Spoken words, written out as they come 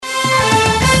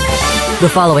The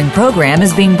following program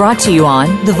is being brought to you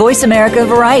on the Voice America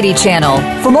Variety Channel.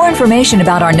 For more information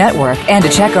about our network and to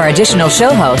check our additional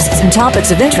show hosts and topics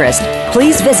of interest,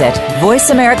 please visit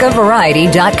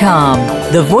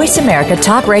voiceamericavariety.com. The Voice America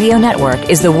Talk Radio Network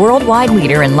is the worldwide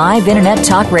leader in live Internet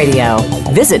talk radio.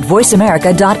 Visit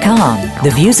voiceamerica.com.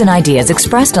 The views and ideas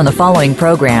expressed on the following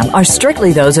program are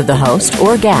strictly those of the host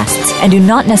or guests and do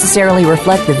not necessarily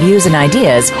reflect the views and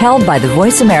ideas held by the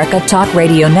Voice America Talk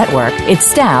Radio Network, its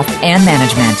staff, and management.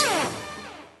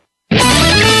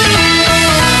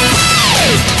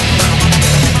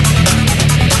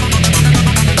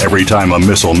 Every time a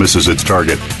missile misses its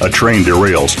target, a train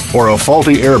derails, or a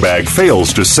faulty airbag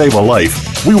fails to save a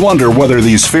life, we wonder whether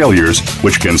these failures,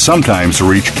 which can sometimes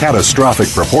reach catastrophic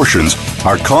proportions,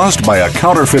 are caused by a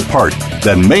counterfeit part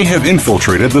that may have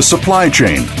infiltrated the supply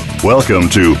chain. Welcome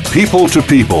to People,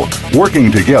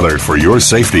 working together for your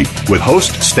safety with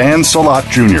host Stan Salot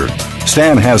Jr.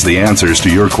 Stan has the answers to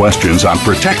your questions on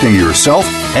protecting yourself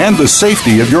and the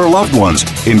safety of your loved ones,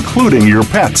 including your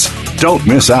pets. Don't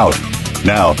miss out.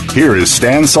 Now, here is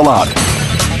Stan Salot.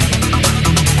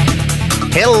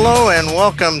 Hello and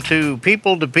welcome to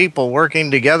People,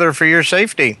 working together for your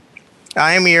safety.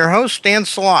 I am your host, Stan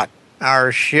Salot.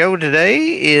 Our show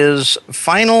today is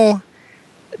Final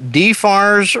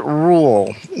DFARS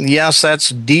Rule. Yes,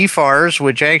 that's DFARS,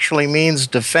 which actually means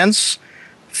Defense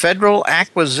Federal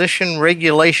Acquisition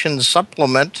Regulation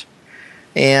Supplement,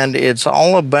 and it's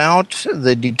all about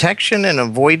the detection and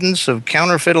avoidance of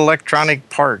counterfeit electronic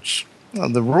parts.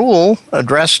 The rule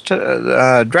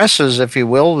addresses, if you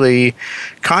will, the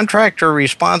contractor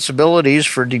responsibilities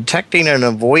for detecting and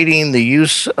avoiding the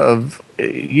use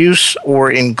or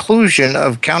inclusion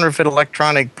of counterfeit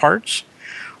electronic parts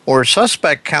or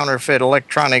suspect counterfeit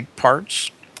electronic parts,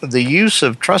 the use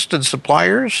of trusted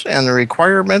suppliers, and the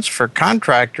requirements for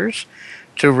contractors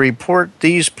to report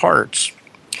these parts.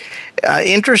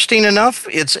 Interesting enough,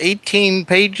 it's 18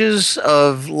 pages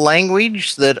of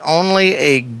language that only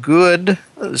a good,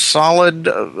 solid,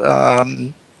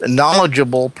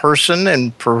 knowledgeable person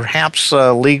and perhaps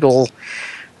with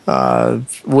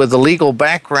a legal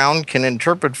background can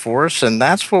interpret for us. And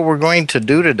that's what we're going to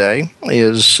do today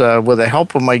is with the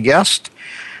help of my guest,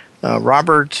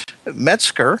 Robert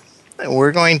Metzger,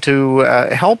 we're going to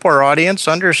help our audience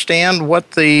understand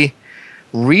what the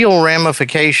real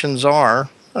ramifications are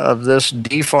of this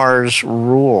DFARS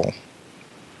rule.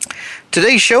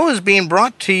 Today's show is being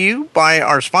brought to you by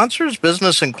our sponsors,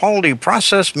 Business and Quality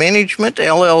Process Management,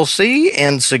 LLC,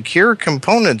 and Secure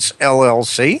Components,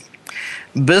 LLC.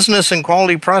 Business and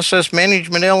Quality Process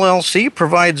Management, LLC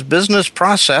provides business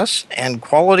process and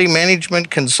quality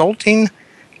management consulting,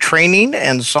 training,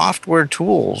 and software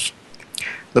tools.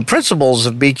 The principals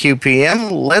of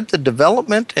BQPM led the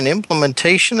development and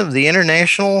implementation of the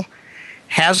International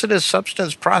Hazardous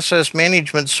Substance Process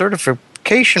Management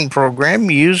Certification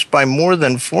Program used by more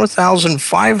than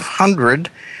 4,500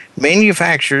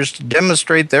 manufacturers to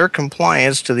demonstrate their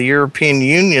compliance to the European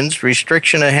Union's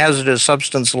restriction of hazardous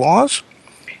substance laws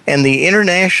and the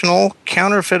International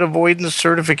Counterfeit Avoidance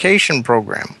Certification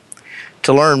Program.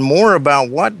 To learn more about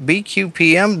what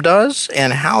BQPM does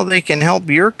and how they can help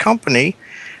your company,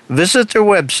 visit their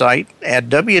website at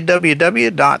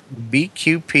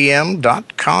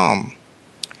www.bqpm.com.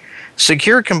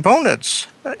 Secure Components,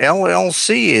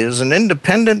 LLC, is an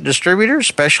independent distributor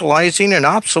specializing in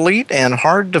obsolete and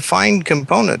hard-to-find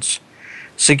components.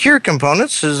 Secure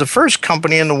Components is the first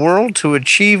company in the world to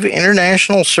achieve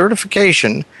international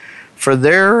certification for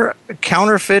their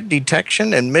counterfeit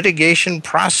detection and mitigation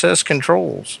process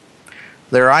controls.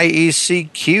 Their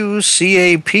IECQ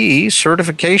CAP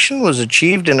certification was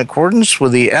achieved in accordance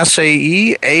with the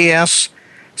SAE AS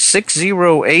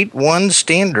 6081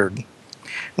 standard.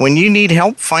 When you need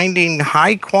help finding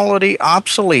high-quality,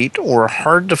 obsolete, or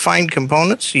hard-to-find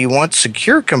components, you want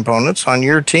Secure Components on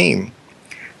your team.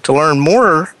 To learn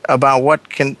more about what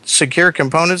Secure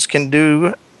Components can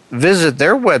do, visit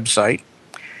their website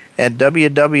at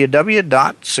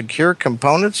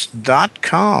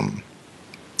www.securecomponents.com.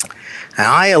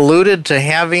 I alluded to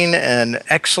having an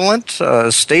excellent,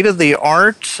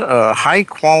 state-of-the-art,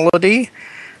 high-quality,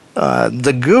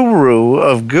 the guru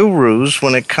of gurus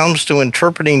when it comes to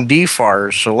interpreting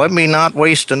DFARS. So let me not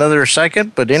waste another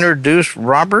second, but introduce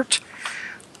Robert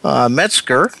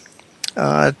Metzger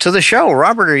to the show.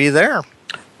 Robert, are you there?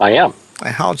 I am.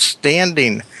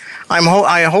 Outstanding.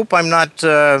 I hope I'm not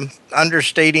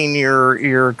understating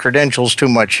your credentials too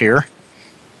much here.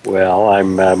 Well,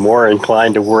 I'm more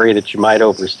inclined to worry that you might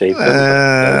overstate them. But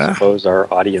I suppose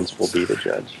our audience will be the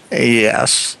judge.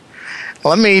 Yes.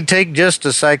 Let me take just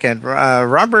a second.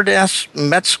 Robert S.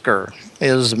 Metzger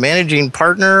is managing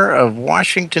partner of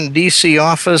Washington, D.C.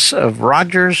 office of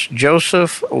Rogers,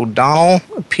 Joseph, O'Donnell,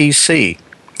 P.C.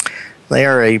 They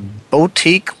are a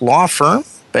boutique law firm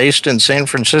based in San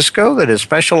Francisco that has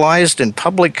specialized in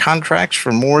public contracts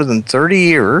for more than 30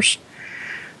 years.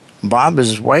 Bob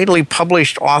is a widely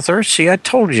published author, see, I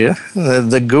told you,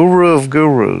 the guru of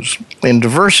gurus, in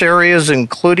diverse areas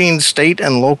including state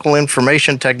and local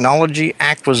information technology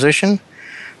acquisition,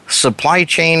 supply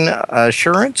chain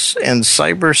assurance, and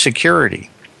cybersecurity.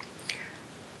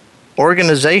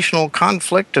 Organizational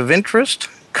conflict of interest,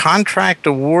 contract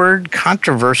award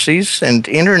controversies, and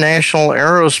international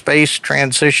aerospace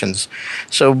transitions.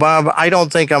 So, Bob, I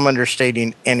don't think I'm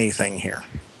understating anything here.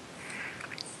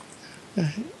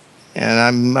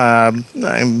 And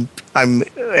I'm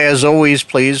as always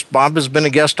pleased. Bob has been a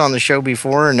guest on the show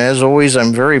before, and as always,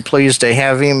 I'm very pleased to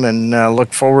have him and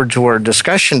look forward to our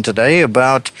discussion today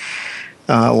about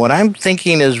what I'm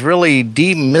thinking is really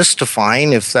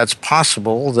demystifying, if that's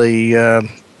possible,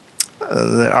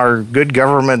 our good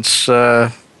government's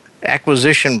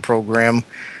acquisition program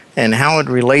and how it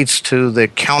relates to the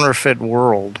counterfeit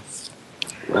world.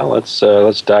 Well, let's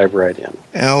dive right in.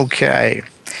 Okay.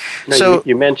 Now, So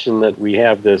you mentioned that we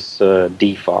have this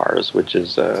DFARS, which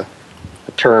is a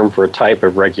term for a type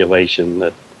of regulation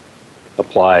that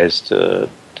applies to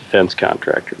defense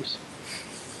contractors.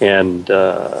 And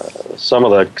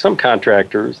some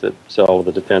contractors that sell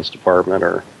to the Defense Department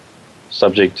are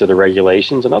subject to the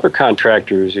regulations, and other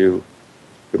contractors who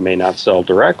may not sell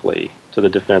directly to the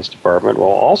Defense Department will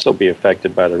also be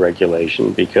affected by the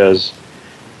regulation because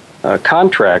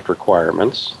contract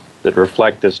requirements that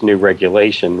reflect this new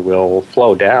regulation will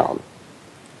flow down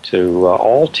to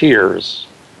all tiers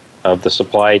of the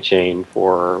supply chain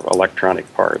for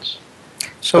electronic parts.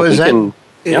 So is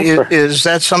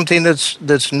that something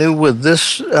that's new with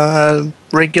this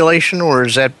regulation, or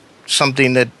is that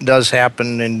something that does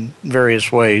happen in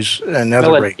various ways in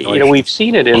other regulations? We've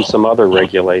seen it in some other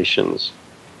regulations.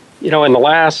 In the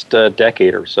last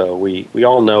decade or so, we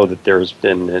all know that there's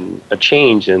been a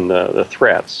change in the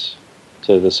threats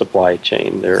to the supply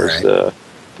chain. There's the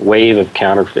wave of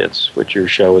counterfeits, which your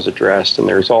show has addressed, and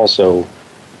there's also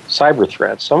cyber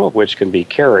threats, some of which can be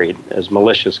carried as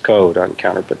malicious code on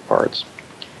counterfeit parts.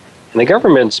 And the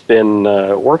government's been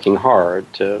working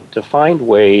hard to find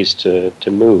ways to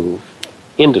move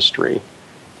industry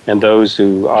and those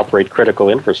who operate critical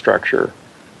infrastructure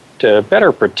to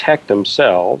better protect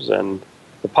themselves and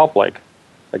the public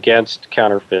against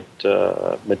counterfeit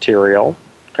material,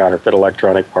 counterfeit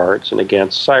electronic parts, and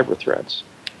against cyber threats.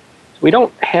 We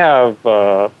don't have,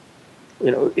 the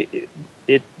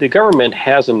government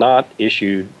has not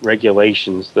issued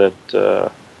regulations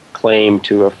that claim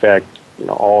to affect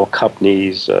all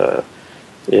companies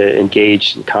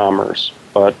engaged in commerce.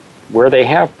 But where they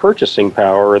have purchasing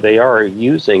power, they are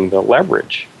using the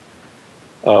leverage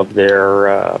of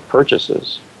their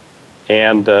purchases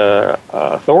and the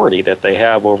authority that they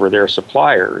have over their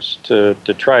suppliers to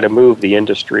try to move the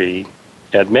industry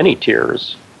at many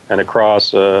tiers and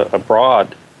across a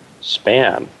broad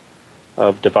span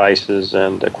of devices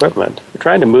and equipment. We're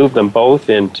trying to move them both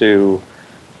into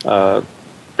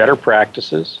better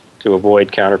practices to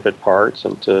avoid counterfeit parts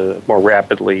and to more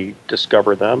rapidly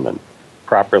discover them and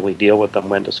properly deal with them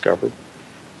when discovered.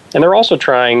 And they're also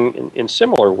trying in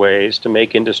similar ways to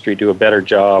make industry do a better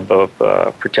job of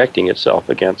protecting itself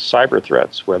against cyber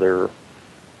threats, whether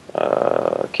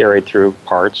carried through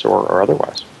parts or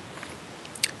otherwise.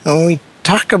 When we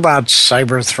talk about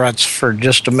cyber threats for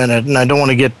just a minute, and I don't want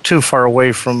to get too far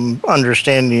away from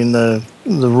understanding the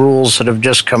rules that have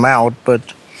just come out,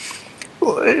 but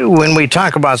when we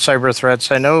talk about cyber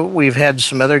threats, I know we've had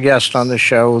some other guests on the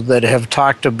show that have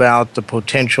talked about the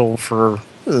potential for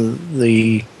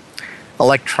the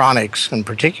electronics, and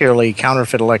particularly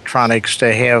counterfeit electronics,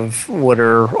 to have what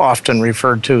are often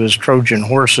referred to as Trojan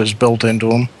horses built into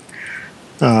them,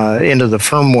 into the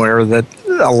firmware that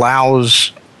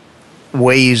allows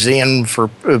ways in for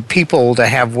people to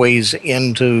have ways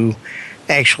in to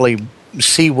actually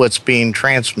see what's being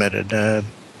transmitted.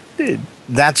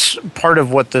 That's part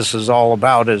of what this is all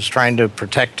about, is trying to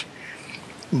protect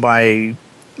by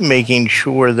making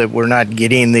sure that we're not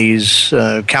getting these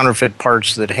counterfeit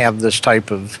parts that have this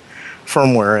type of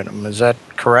firmware in them. Is that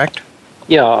correct?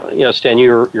 Yeah, Stan,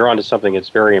 you're onto something that's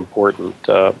very important.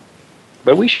 But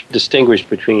we should distinguish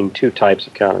between two types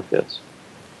of counterfeits.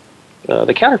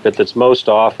 The counterfeit that's most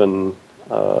often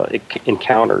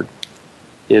encountered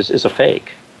is a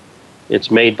fake. It's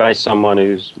made by someone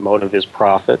whose motive is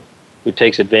profit, who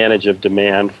takes advantage of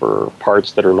demand for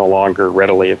parts that are no longer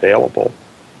readily available.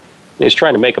 He's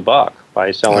trying to make a buck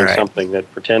by selling something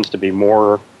that pretends to be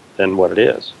more than what it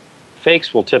is.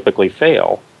 Fakes will typically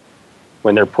fail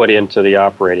when they're put into the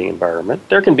operating environment.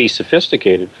 There can be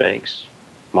sophisticated fakes,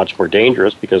 much more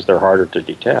dangerous because they're harder to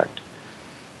detect.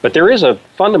 But there is a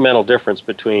fundamental difference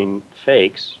between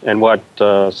fakes and what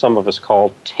some of us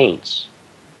call taints.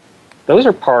 Those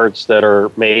are parts that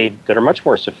are made that are much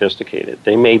more sophisticated.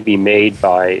 They may be made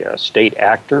by state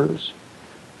actors,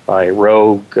 by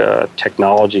rogue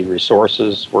technology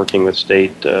resources working with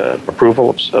state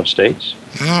approval of states.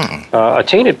 A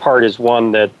tainted part is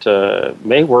one that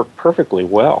may work perfectly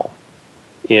well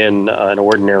in an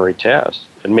ordinary test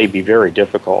and may be very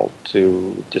difficult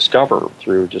to discover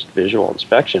through just visual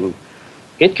inspection.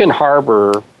 It can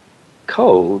harbor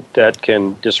code that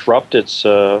can disrupt its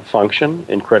function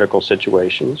in critical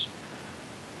situations.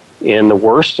 In the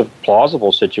worst of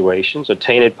plausible situations, a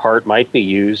tainted part might be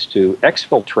used to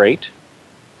exfiltrate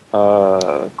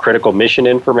critical mission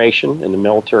information in the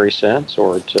military sense,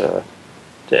 or to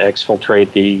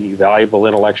exfiltrate the valuable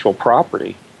intellectual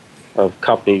property of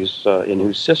companies in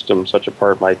whose systems such a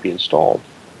part might be installed.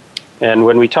 And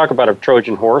when we talk about a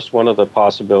Trojan horse, one of the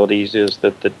possibilities is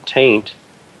that the taint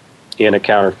in a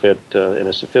counterfeit, in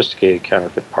a sophisticated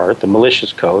counterfeit part, the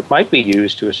malicious code, might be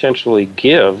used to essentially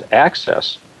give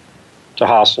access to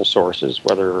hostile sources,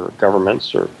 whether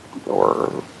governments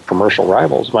or commercial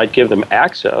rivals, might give them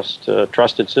access to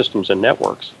trusted systems and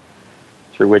networks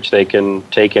through which they can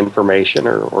take information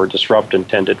or disrupt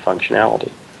intended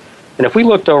functionality. And if we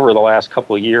looked over the last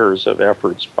couple of years of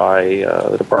efforts by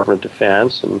the Department of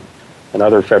Defense and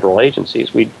other federal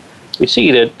agencies, we'd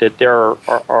see that there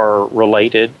are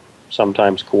related,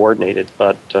 sometimes coordinated,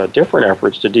 but different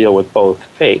efforts to deal with both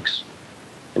fakes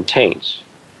and taints.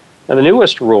 Now, the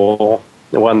newest rule,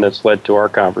 the one that's led to our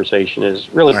conversation, is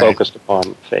really focused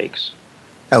upon fakes.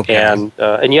 Okay.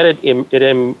 And yet it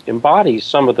embodies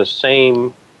some of the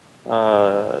same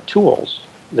tools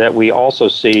that we also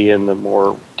see in the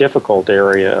more difficult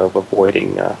area of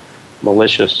avoiding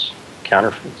malicious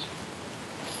counterfeits.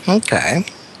 Okay.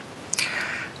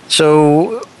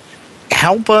 So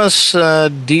help us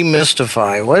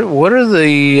demystify. What are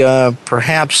the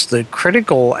perhaps the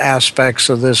critical aspects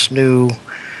of this new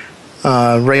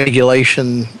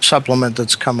regulation supplement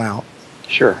that's come out?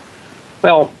 Sure.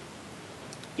 Well,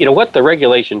 you know, what the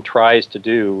regulation tries to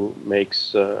do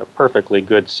makes perfectly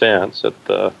good sense at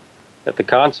the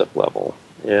concept level.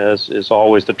 Is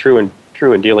always the true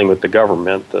in dealing with the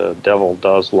government. The devil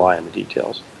does lie in the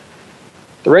details.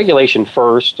 The regulation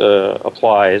first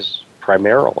applies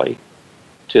primarily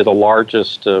to the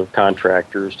largest of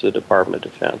contractors, to the Department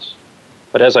of Defense.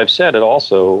 But as I've said, it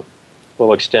also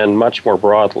will extend much more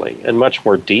broadly and much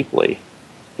more deeply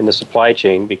in the supply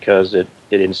chain, because it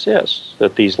insists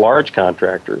that these large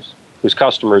contractors, whose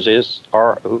customers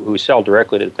who sell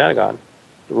directly to the Pentagon,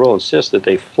 the rule insists that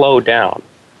they flow down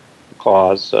the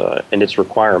clause and its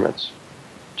requirements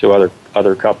to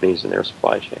other companies in their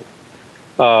supply chain.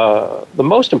 The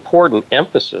most important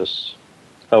emphasis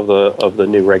of the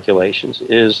new regulations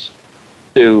is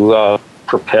to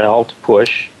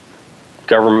push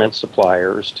government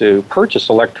suppliers to purchase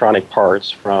electronic parts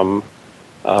from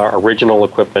original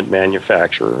equipment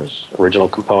manufacturers, original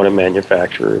component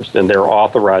manufacturers, and their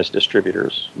authorized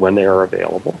distributors when they are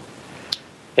available.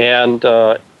 And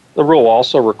the rule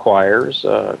also requires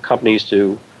companies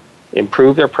to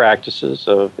improve their practices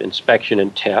of inspection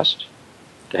and test,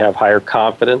 to have higher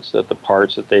confidence that the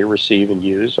parts that they receive and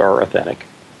use are authentic.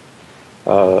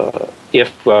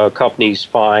 If companies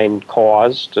find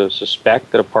cause to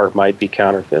suspect that a part might be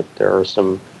counterfeit, there are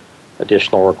some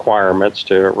additional requirements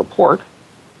to report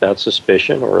that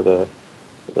suspicion or the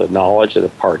knowledge that the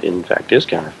part in fact is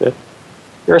counterfeit.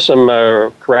 There are some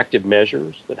corrective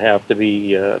measures that have to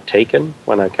be taken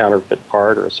when a counterfeit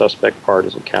part or a suspect part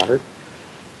is encountered.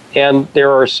 And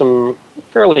there are some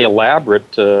fairly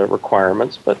elaborate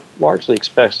requirements, but largely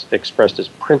expressed as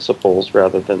principles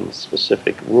rather than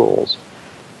specific rules,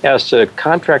 as to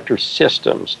contractor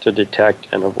systems to detect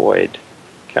and avoid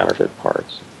counterfeit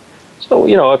parts. So,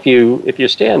 you know, if you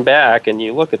stand back and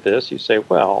you look at this, you say,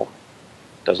 well,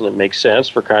 doesn't it make sense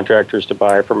for contractors to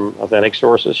buy from authentic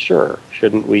sources? Sure.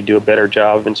 Shouldn't we do a better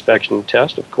job of inspection and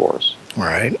test? Of course.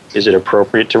 Right. Is it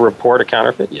appropriate to report a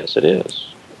counterfeit? Yes, it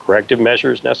is. Corrective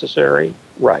measures necessary?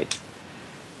 Right.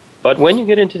 But when you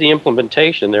get into the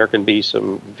implementation, there can be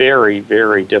some very,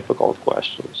 very difficult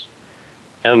questions.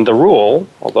 And the rule,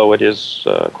 although it is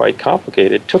quite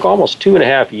complicated, took almost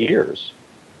 2.5 years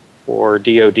for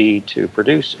DoD to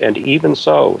produce. And even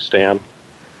so, Stan,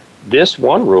 this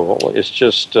one rule is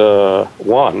just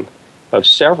one of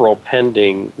several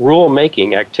pending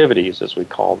rule-making activities, as we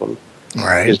call them,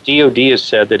 Right. Because DOD has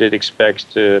said that it expects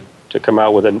to come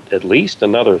out with at least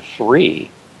another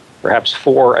 3, perhaps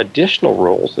 4 additional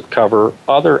rules that cover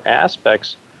other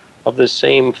aspects of the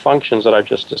same functions that I've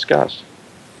just discussed.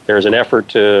 There's an effort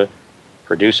to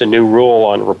produce a new rule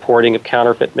on reporting of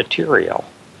counterfeit material,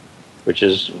 which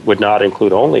would not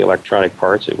include only electronic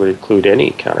parts, it would include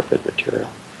any counterfeit material.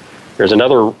 There's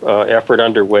another effort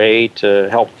underway to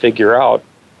help figure out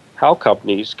how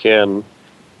companies can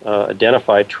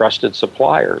identify trusted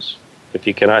suppliers if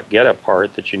you cannot get a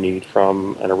part that you need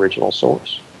from an original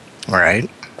source. Right.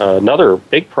 Another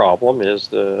big problem is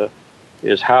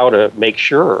how to make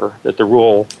sure that the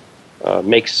rule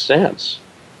makes sense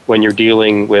when you're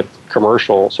dealing with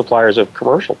commercial suppliers of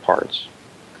commercial parts,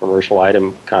 commercial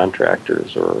item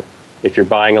contractors, or if you're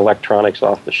buying electronics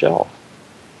off the shelf.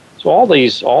 So all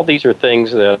these are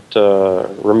things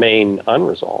that remain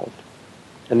unresolved.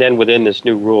 And then within this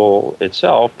new rule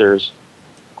itself, there's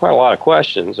quite a lot of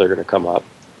questions that are going to come up,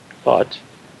 but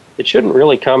it shouldn't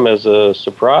really come as a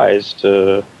surprise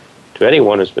to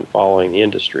anyone who's been following the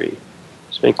industry.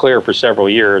 It's been clear for several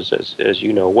years, as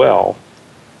you know well,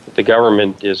 that the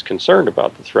government is concerned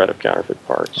about the threat of counterfeit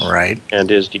parts, right,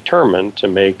 and is determined to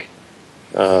make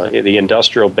the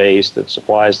industrial base that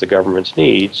supplies the government's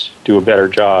needs do a better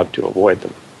job to avoid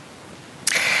them.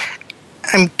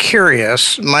 I'm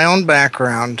curious. My own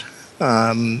background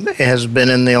has been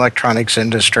in the electronics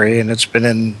industry, and it's been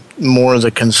in more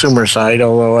the consumer side,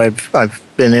 although I've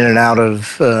been in and out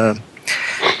of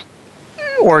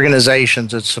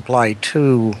organizations that supply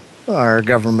to our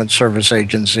government service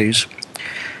agencies.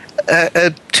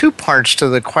 2 parts to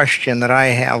the question that I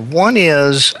have. One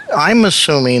is, I'm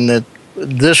assuming that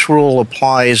this rule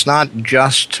applies not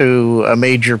just to a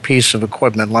major piece of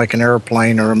equipment like an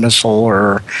airplane or a missile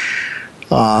or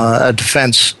a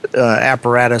defense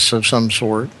apparatus of some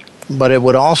sort, but it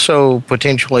would also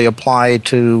potentially apply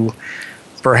to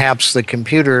perhaps the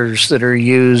computers that are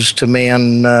used to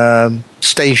man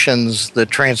stations that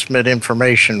transmit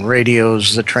information,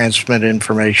 radios that transmit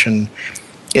information.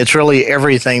 It's really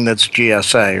everything that's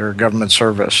GSA or government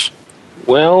service.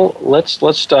 Well, let's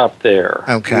stop there.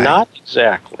 Okay. Not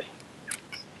exactly.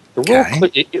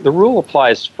 The rule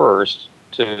applies first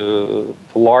to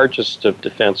the largest of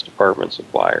Defense Department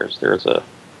suppliers. There's a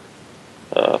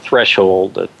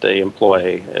threshold that they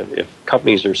employ if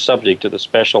companies are subject to the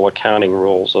special accounting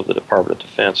rules of the Department of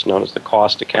Defense, known as the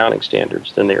cost accounting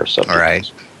standards, then they are subject. Right.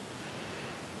 To this.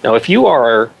 Now, if you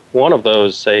are one of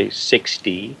those, say,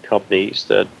 60 companies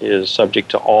that is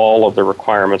subject to all of the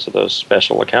requirements of those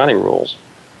special accounting rules,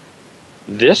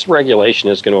 this regulation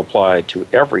is going to apply to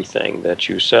everything that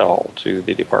you sell to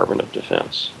the Department of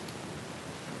Defense.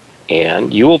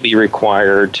 And you will be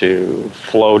required to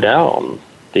flow down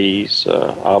these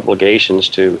obligations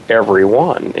to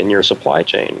everyone in your supply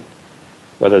chain,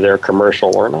 whether they're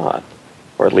commercial or not,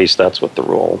 or at least that's what the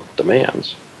rule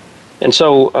demands. And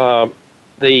so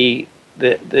the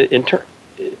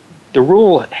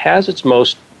rule has its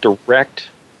most direct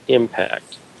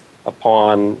impact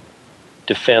upon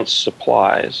defense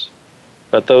supplies,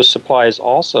 but those supplies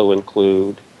also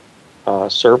include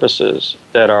services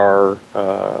that are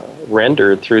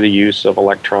rendered through the use of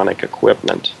electronic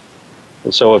equipment.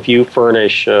 And so if you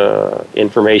furnish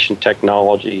information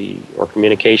technology or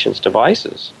communications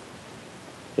devices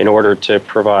in order to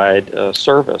provide a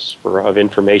service of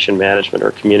information management or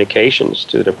communications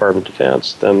to the Department of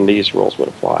Defense, then these rules would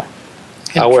apply.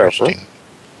 However,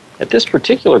 at this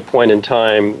particular point in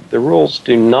time, the rules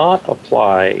do not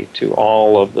apply to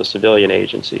all of the civilian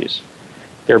agencies.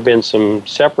 There have been some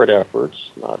separate efforts,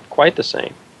 not quite the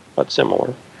same, but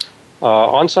similar,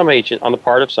 on the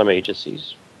part of some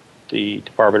agencies, the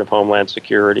Department of Homeland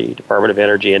Security, Department of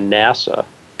Energy, and NASA.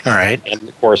 All right. And,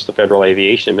 of course, the Federal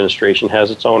Aviation Administration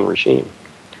has its own regime.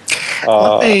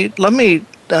 Let me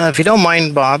if you don't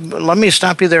mind, Bob, let me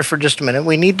stop you there for just a minute.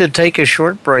 We need to take a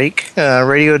short break,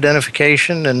 radio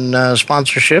identification and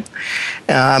sponsorship.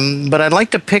 But I'd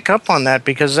like to pick up on that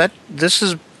because this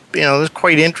is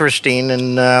quite interesting,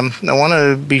 and I want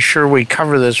to be sure we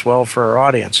cover this well for our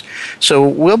audience. So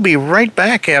we'll be right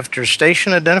back after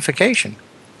station identification.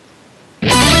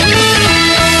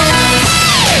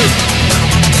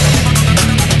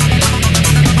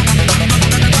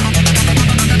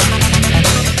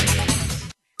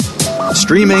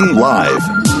 Streaming live,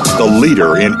 the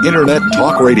leader in Internet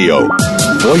talk radio,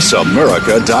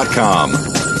 voiceamerica.com.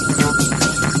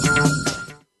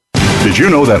 Did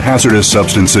you know that hazardous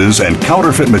substances and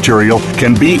counterfeit material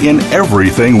can be in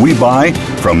everything we buy?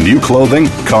 From new clothing,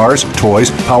 cars, toys,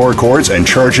 power cords, and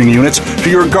charging units to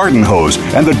your garden hose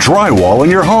and the drywall in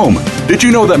your home. Did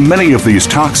you know that many of these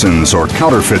toxins or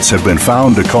counterfeits have been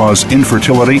found to cause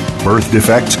infertility, birth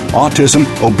defects, autism,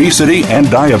 obesity, and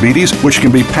diabetes, which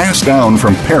can be passed down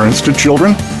from parents to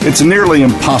children? It's nearly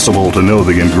impossible to know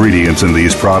the ingredients in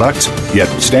these products, yet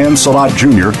Stan Salot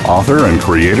Jr., author and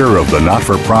creator of the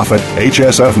not-for-profit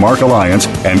HSF Mark Alliance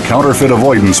and Counterfeit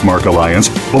Avoidance Mark Alliance,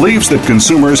 believes that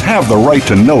consumers have the right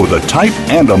to know the type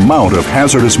and amount of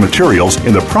hazardous materials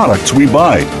in the products we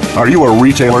buy. Are you a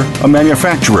retailer, a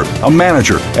manufacturer, a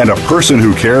manager, and a person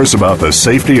who cares about the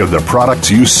safety of the products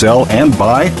you sell and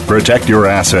buy? Protect your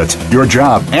assets, your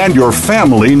job, and your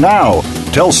family now.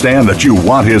 Tell Stan that you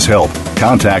want his help.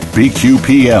 Contact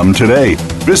BQPM today.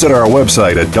 Visit our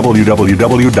website at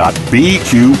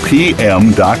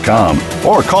www.bqpm.com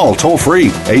or call toll-free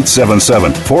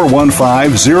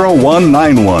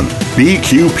 877-415-0191.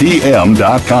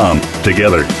 bqpm.com.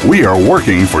 Together, we are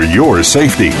working for your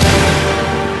safety.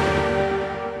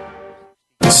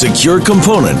 Secure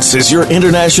Components is your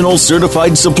international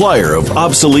certified supplier of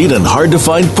obsolete and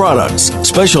hard-to-find products.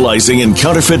 Specializing in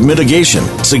counterfeit mitigation,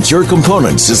 Secure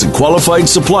Components is a qualified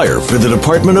supplier for the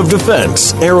Department of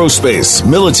Defense, aerospace,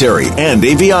 military, and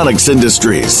avionics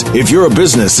industries. If you're a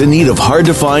business in need of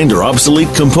hard-to-find or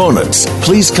obsolete components,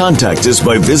 please contact us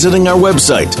by visiting our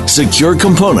website,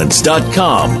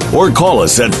 securecomponents.com, or call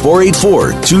us at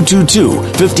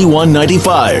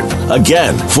 484-222-5195.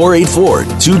 Again,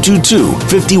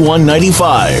 484-222-5195.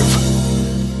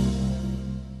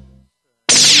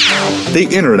 The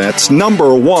Internet's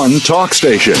 #1 talk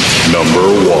station.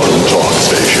 #1 talk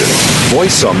station.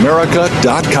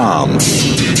 VoiceAmerica.com.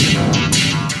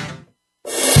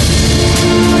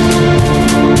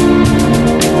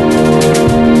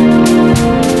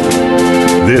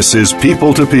 This is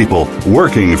People to People,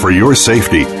 working for your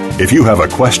safety. If you have a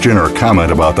question or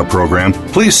comment about the program,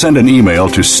 please send an email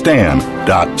to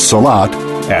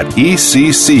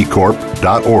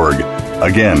stan.salot@ecccorp.org.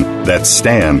 Again, that's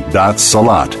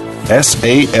stan.salot,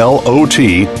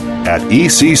 SALOT,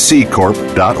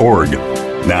 @ecccorp.org.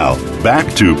 Now,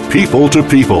 back to People,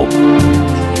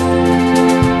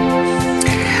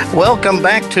 Welcome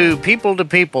back to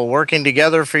People, working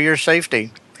together for your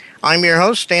safety. I'm your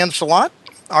host, Stan Salot.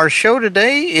 Our show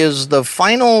today is the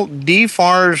final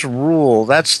DFARS rule.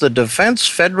 That's the Defense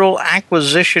Federal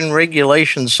Acquisition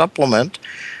Regulation Supplement,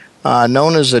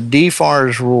 known as a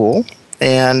DFARS rule.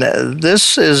 And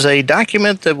this is a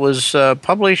document that was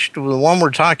published, the one we're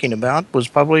talking about, was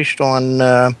published on,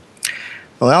 well,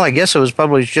 I guess it was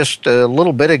published just a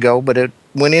little bit ago, but it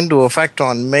went into effect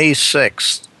on May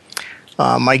 6th.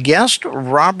 My guest,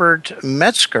 Robert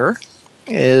Metzger,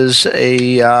 is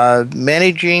a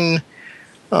managing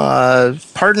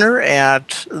partner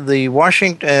at the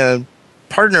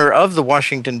partner of the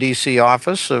Washington, D.C.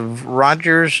 office of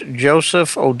Rogers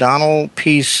Joseph O'Donnell,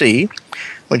 P.C.,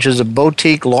 which is a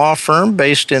boutique law firm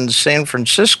based in San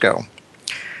Francisco.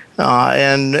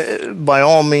 And by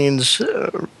all means,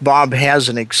 Bob has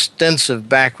an extensive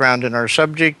background in our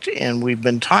subject, and we've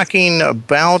been talking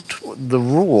about the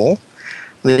rule,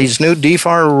 these new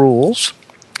DFAR rules,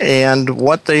 and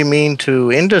what they mean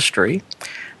to industry.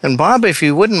 And Bob, if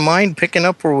you wouldn't mind picking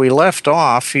up where we left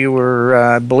off, you were,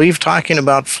 I believe, talking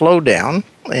about flow down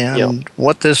and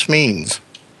what this means.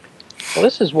 Well,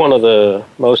 this is one of the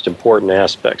most important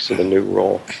aspects of the new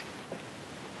rule.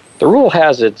 The rule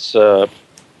has its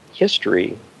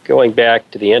history going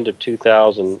back to the end of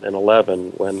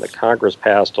 2011 when the Congress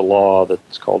passed a law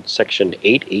that's called Section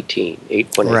 818.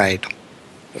 Right.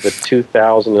 Of the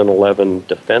 2011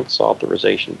 Defense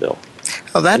Authorization Bill.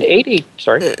 Oh, that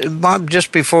sorry, Bob.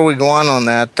 Just before we go on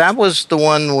that was the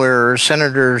one where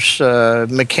Senators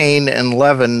McCain and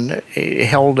Levin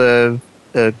held a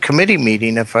committee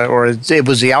meeting, or it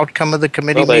was the outcome of the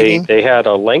committee meeting. They had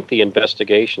a lengthy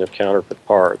investigation of counterfeit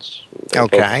parts. They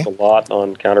focused a lot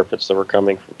on counterfeits that were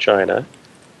coming from China.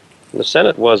 And the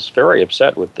Senate was very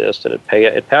upset with this, and it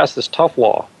passed this tough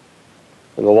law.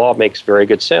 And the law makes very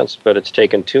good sense, but it's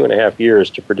taken 2.5 years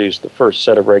to produce the first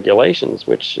set of regulations,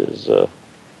 which is an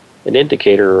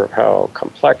indicator of how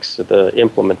complex the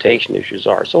implementation issues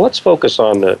are. So let's focus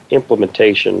on the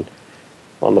implementation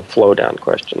on the flow down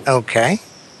question. Okay.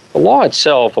 The law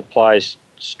itself applies,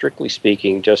 strictly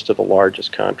speaking, just to the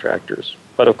largest contractors.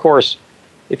 But of course,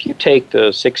 if you take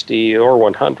the 60 or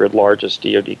 100 largest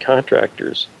DoD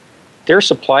contractors, their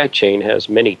supply chain has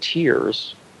many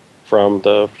tiers, from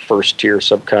the first tier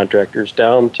subcontractors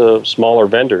down to smaller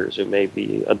vendors who may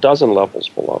be a dozen levels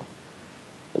below.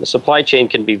 And the supply chain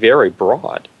can be very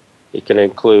broad. It can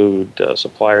include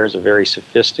suppliers of very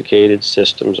sophisticated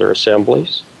systems or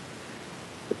assemblies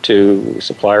to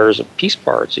suppliers of piece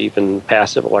parts, even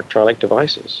passive electronic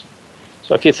devices.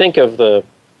 So if you think of the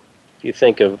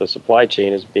supply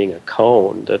chain as being a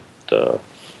cone that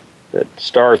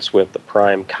starts with the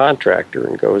prime contractor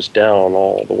and goes down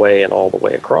all the way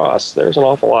across, there's an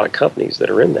awful lot of companies that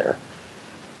are in there.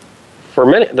 For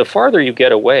many, the farther you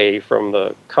get away from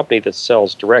the company that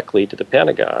sells directly to the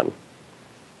Pentagon,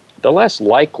 the less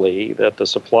likely that the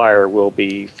supplier will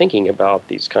be thinking about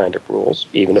these kind of rules,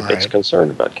 even if it's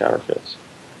concerned about counterfeits.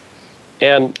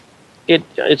 And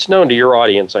it's known to your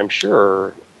audience, I'm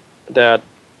sure, that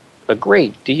a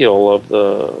great deal of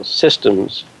the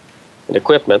systems and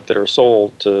equipment that are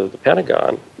sold to the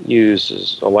Pentagon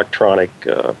uses electronic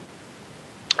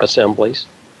assemblies.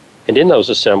 And in those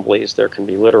assemblies, there can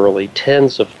be literally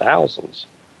tens of thousands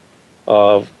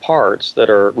of parts that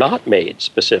are not made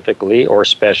specifically or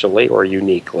specially or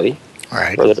uniquely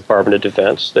for the Department of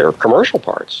Defense. They're commercial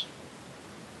parts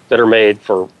that are made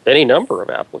for any number of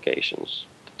applications.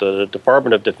 The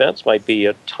Department of Defense might be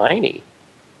a tiny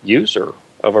user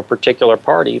of a particular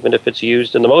part, even if it's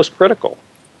used in the most critical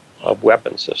of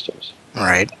weapon systems.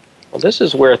 Right. Well, this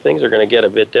is where things are going to get a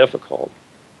bit difficult.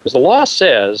 Because the law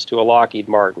says to a Lockheed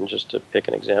Martin, just to pick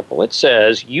an example, it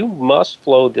says you must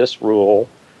flow this rule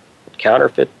of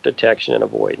counterfeit detection and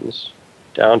avoidance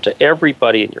down to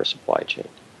everybody in your supply chain.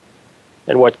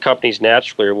 And what companies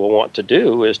naturally will want to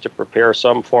do is to prepare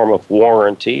some form of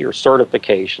warranty or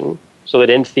certification so that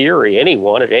in theory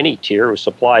anyone at any tier who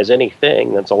supplies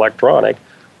anything that's electronic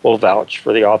will vouch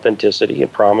for the authenticity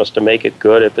and promise to make it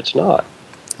good if it's not.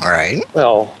 All right.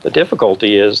 Well, the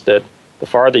difficulty is that the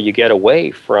farther you get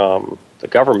away from the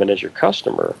government as your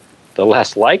customer, the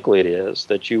less likely it is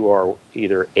that you are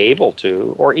either able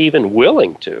to or even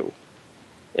willing to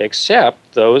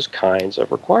accept those kinds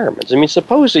of requirements. I mean,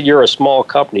 suppose that you're a small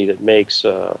company that makes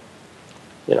a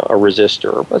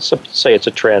resistor, let's say it's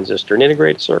a transistor, an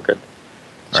integrated circuit.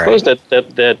 Suppose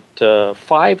that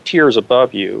 5 tiers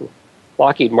above you,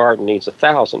 Lockheed Martin needs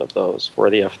 1,000 of those for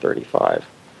the F-35.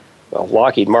 Well, if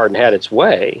Lockheed Martin had its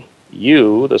way,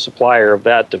 you, the supplier of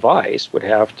that device, would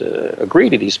have to agree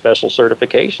to these special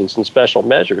certifications and special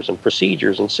measures and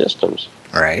procedures and systems.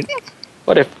 Right.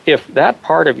 But if that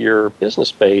part of your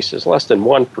business base is less than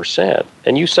 1%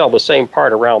 and you sell the same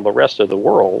part around the rest of the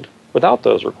world without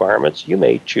those requirements, you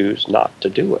may choose not to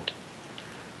do it.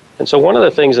 And so one of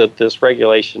the things that this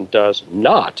regulation does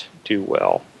not do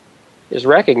well is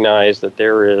recognize that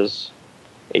there is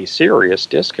a serious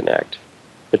disconnect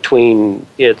between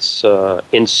its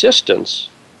insistence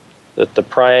that the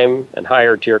prime and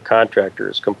higher tier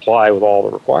contractors comply with all the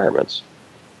requirements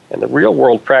and the real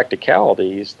world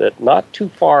practicalities that not too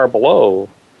far below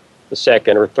the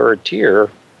second or third tier,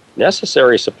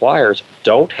 necessary suppliers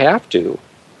don't have to.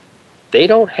 They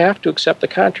don't have to accept the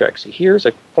contracts. Here's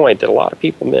a point that a lot of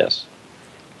people miss.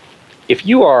 If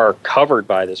you are covered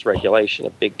by this regulation, a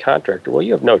big contractor, well,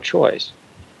 you have no choice.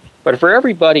 But for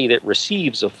everybody that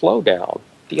receives a flow down,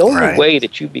 the only way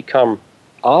that you become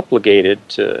obligated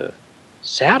to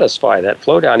satisfy that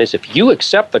flow down is if you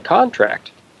accept the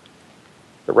contract.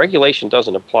 The regulation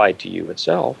doesn't apply to you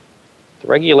itself. The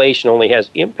regulation only has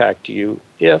impact to you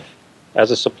if, as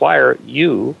a supplier,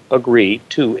 you agree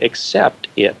to accept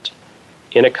it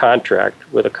in a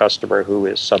contract with a customer who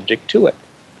is subject to it.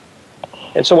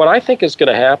 And so what I think is going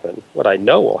to happen, what I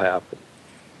know will happen,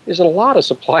 is that a lot of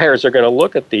suppliers are going to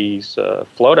look at these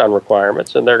flow-down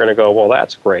requirements and they're going to go, well,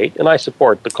 that's great, and I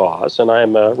support the cause, and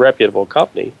I'm a reputable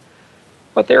company,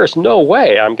 but there is no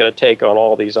way I'm going to take on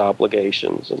all these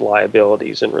obligations and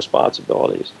liabilities and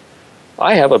responsibilities.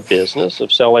 I have a business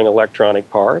of selling electronic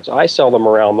parts. I sell them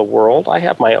around the world. I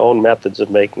have my own methods of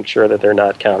making sure that they're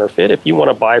not counterfeit. If you want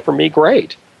to buy from me,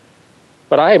 great.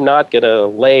 But I am not going to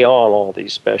lay on all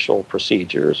these special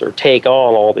procedures or take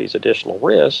on all these additional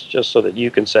risks just so that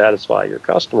you can satisfy your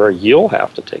customer. You'll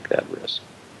have to take that risk.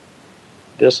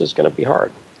 This is going to be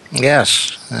hard.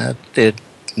 Yes, it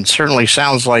certainly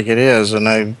sounds like it is.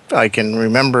 And I can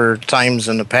remember times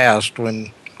in the past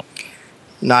when,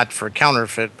 not for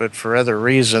counterfeit, but for other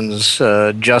reasons,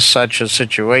 just such a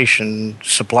situation,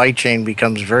 supply chain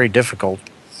becomes very difficult.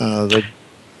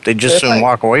 They just soon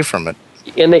walk away from it.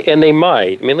 And they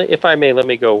might. I mean, if I may, let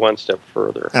me go one step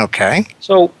further. Okay.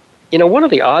 So, one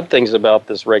of the odd things about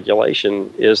this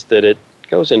regulation is that it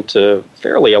goes into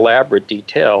fairly elaborate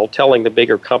detail telling the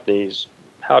bigger companies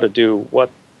how to do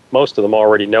what most of them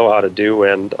already know how to do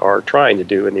and are trying to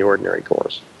do in the ordinary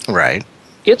course. Right.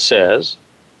 It says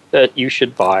that you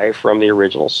should buy from the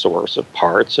original source of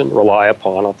parts and rely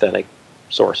upon authentic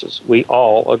sources. We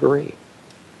all agree.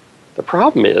 The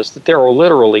problem is that there are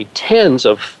literally tens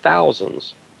of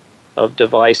thousands of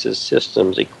devices,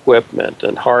 systems, equipment,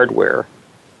 and hardware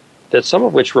that some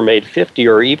of which were made 50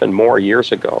 or even more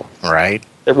years ago. Right.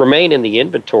 That remain in the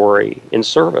inventory in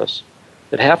service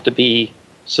that have to be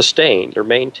sustained or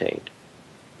maintained.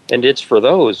 And it's for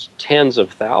those tens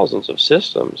of thousands of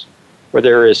systems where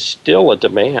there is still a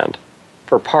demand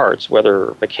for parts,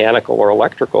 whether mechanical or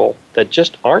electrical, that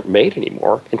just aren't made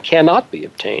anymore and cannot be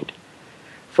obtained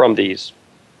from these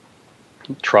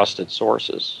trusted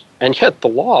sources. And yet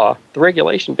the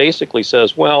regulation basically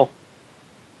says, well,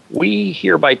 we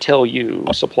hereby tell you,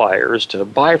 suppliers, to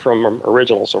buy from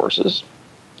original sources.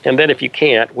 And then if you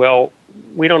can't, well,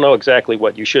 we don't know exactly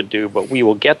what you should do, but we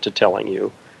will get to telling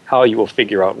you how you will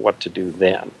figure out what to do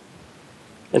then.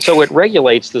 And so it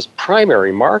regulates this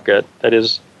primary market, that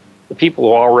is the people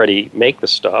who already make the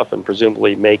stuff and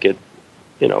presumably make it,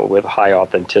 with high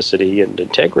authenticity and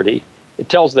integrity. It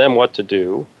tells them what to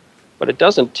do, but it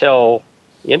doesn't tell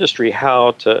the industry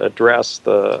how to address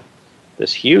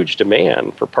this huge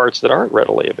demand for parts that aren't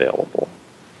readily available.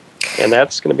 And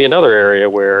that's going to be another area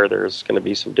where there's going to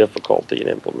be some difficulty in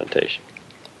implementation.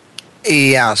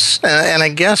 Yes, and I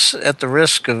guess at the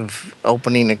risk of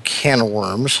opening a can of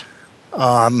worms,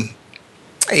 when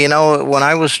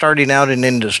I was starting out in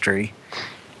industry,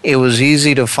 it was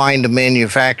easy to find a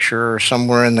manufacturer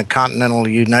somewhere in the continental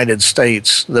United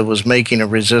States that was making a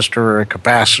resistor or a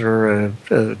capacitor,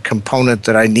 a component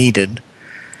that I needed.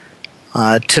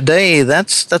 Today,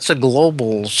 that's a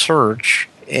global search,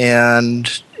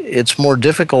 and it's more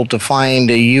difficult to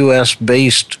find a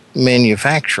U.S.-based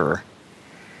manufacturer.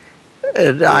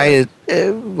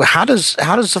 How does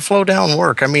the flow down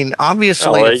work? I mean,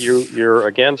 obviously, you're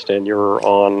against, and you're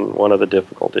on one of the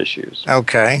difficult issues.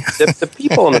 Okay. The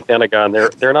people in the Pentagon,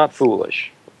 they're not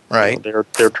foolish. Right.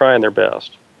 They're trying their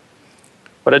best.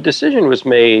 But a decision was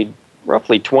made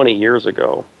roughly 20 years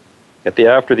ago,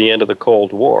 after the end of the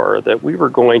Cold War, that we were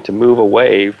going to move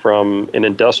away from an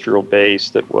industrial base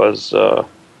that was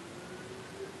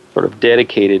sort of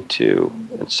dedicated to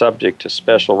and subject to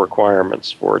special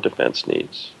requirements for defense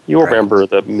needs. You'll remember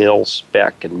the mill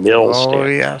spec and mill standard. Oh,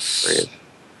 yes.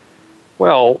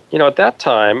 Well, at that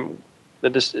time,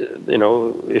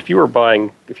 if you're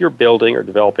building or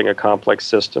developing a complex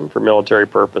system for military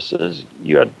purposes,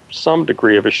 you had some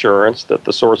degree of assurance that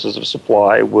the sources of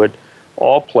supply would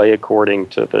all play according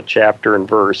to the chapter and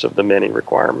verse of the many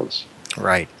requirements.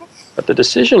 Right. But the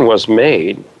decision was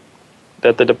made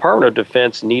that the Department of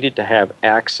Defense needed to have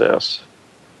access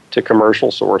to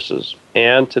commercial sources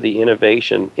and to the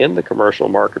innovation in the commercial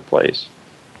marketplace,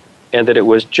 and that it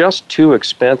was just too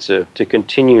expensive to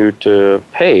continue to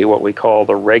pay what we call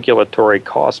the regulatory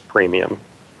cost premium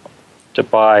to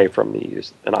buy from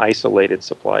an isolated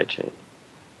supply chain.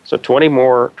 So 20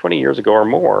 years ago or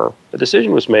more, the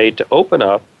decision was made to open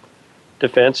up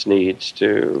defense needs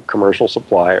to commercial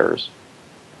suppliers.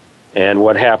 And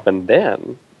what happened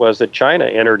then was that China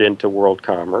entered into world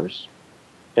commerce,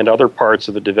 and other parts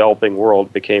of the developing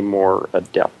world became more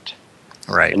adept.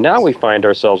 Right. And now we find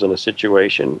ourselves in a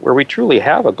situation where we truly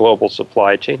have a global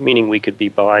supply chain, meaning we could be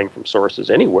buying from sources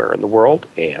anywhere in the world,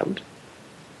 and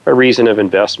by reason of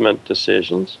investment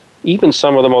decisions, even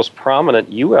some of the most prominent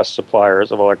U.S.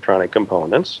 suppliers of electronic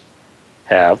components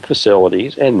have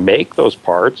facilities and make those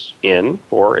parts in,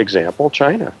 for example,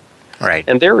 China. Right.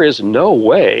 And there is no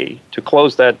way to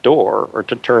close that door or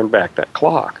to turn back that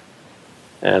clock.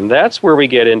 And that's where we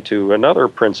get into another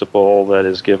principle that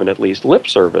is given at least lip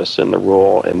service in the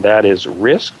rule, and that is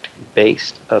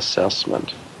risk-based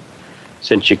assessment.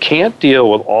 Since you can't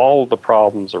deal with all of the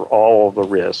problems or all of the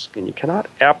risk, and you cannot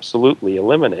absolutely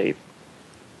eliminate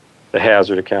the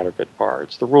hazard of counterfeit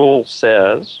parts, the rule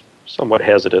says, somewhat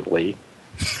hesitantly,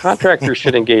 contractors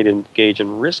should engage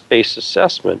in risk-based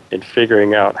assessment in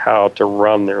figuring out how to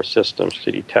run their systems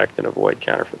to detect and avoid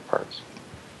counterfeit parts.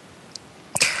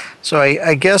 So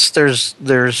I guess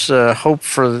there's hope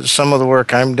for some of the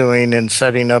work I'm doing in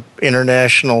setting up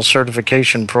international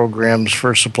certification programs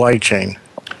for supply chain.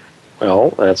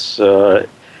 Well, that's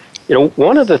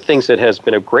one of the things that has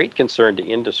been of great concern to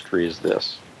industry is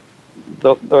this.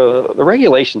 The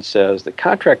regulation says that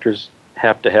contractors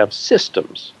have to have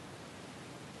systems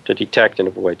to detect and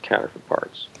avoid counterfeit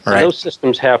parts. Right. And those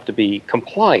systems have to be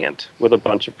compliant with a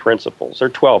bunch of principles. There are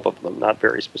 12 of them, not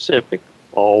very specific,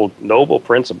 all noble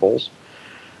principles.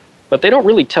 But they don't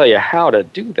really tell you how to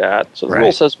do that. So the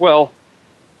rule says, well,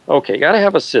 okay, you got to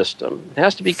have a system. It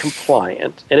has to be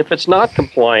compliant. And if it's not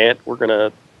compliant, we're going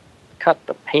to cut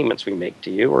the payments we make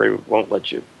to you, or we won't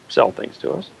let you sell things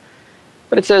to us.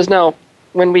 But it says, now,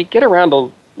 when we get around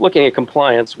to looking at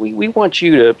compliance, we want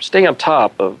you to stay on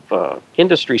top of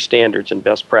industry standards and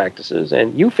best practices,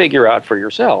 and you figure out for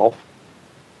yourself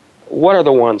what are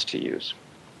the ones to use.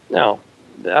 Now,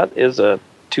 that is a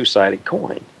two-sided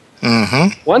coin.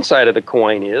 Mm-hmm. One side of the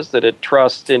coin is that it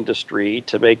trusts industry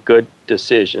to make good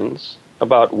decisions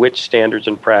about which standards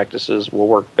and practices will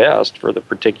work best for the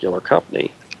particular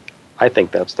company. I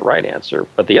think that's the right answer.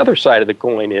 But the other side of the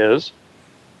coin is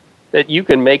that you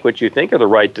can make what you think are the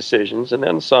right decisions, and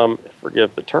then some,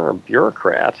 forgive the term,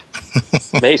 bureaucrat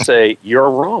may say you're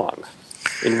wrong,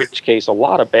 in which case a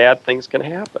lot of bad things can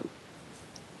happen.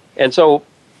 And so,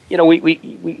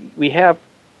 we have,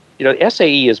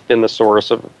 SAE has been the source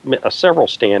of several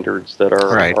standards that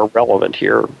are relevant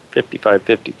here.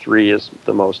 5553 is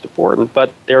the most important,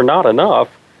 but they're not enough,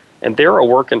 and they're a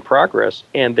work in progress,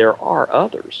 and there are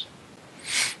others.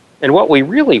 And what we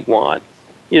really want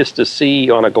is to see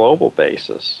on a global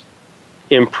basis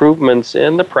improvements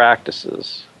in the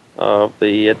practices of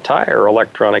the entire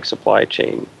electronic supply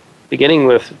chain, beginning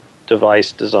with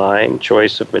device design,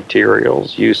 choice of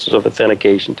materials, use of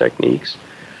authentication techniques,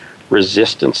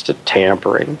 resistance to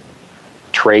tampering,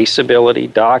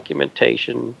 traceability,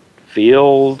 documentation,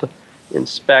 field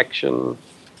inspection,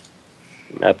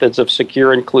 methods of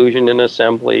secure inclusion in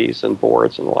assemblies and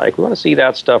boards and the like. We want to see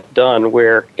that stuff done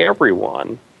where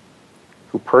everyone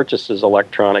who purchases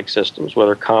electronic systems,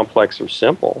 whether complex or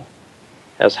simple,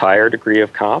 has higher degree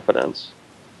of confidence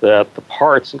that the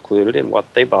parts included in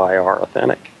what they buy are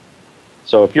authentic.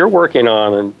 So if you're working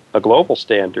on a global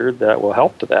standard that will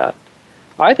help to that,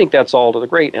 I think that's all to the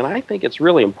great. And I think it's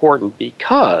really important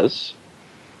because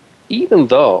even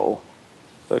though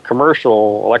the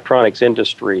commercial electronics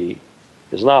industry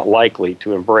is not likely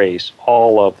to embrace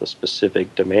all of the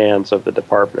specific demands of the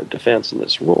Department of Defense in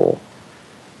this rule,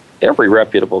 every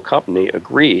reputable company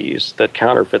agrees that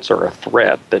counterfeits are a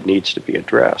threat that needs to be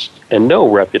addressed. And no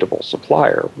reputable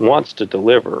supplier wants to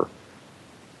deliver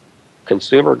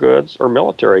consumer goods or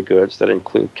military goods that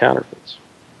include counterfeits.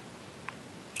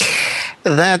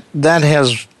 That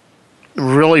has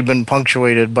really been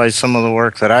punctuated by some of the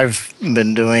work that I've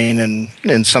been doing and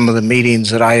in some of the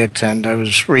meetings that I attend. I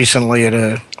was recently at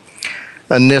a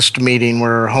NIST meeting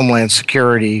where Homeland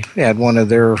Security had one of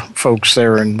their folks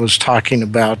there and was talking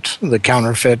about the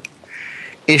counterfeit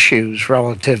issues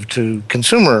relative to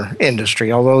consumer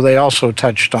industry, although they also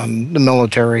touched on the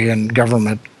military and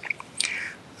government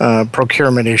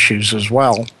procurement issues as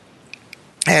well.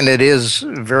 And it is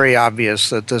very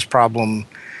obvious that this problem,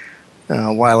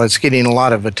 while it's getting a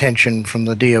lot of attention from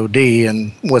the DOD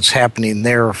and what's happening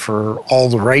there for all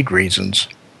the right reasons,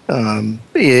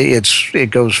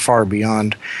 it goes far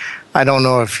beyond. I don't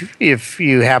know if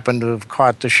you happen to have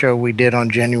caught the show we did on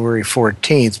January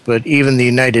 14th, but even the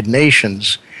United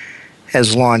Nations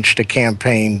has launched a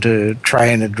campaign to try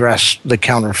and address the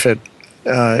counterfeit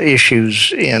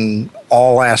issues in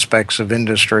all aspects of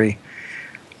industry,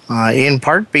 in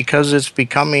part because it's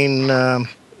becoming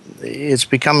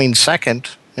second,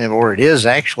 or it is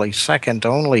actually second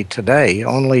only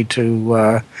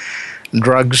to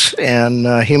drugs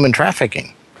and human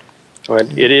trafficking. Well,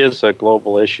 it is a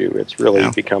global issue. It's really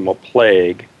become a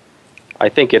plague. I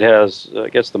think it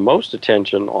gets the most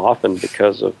attention often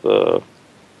because of the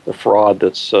fraud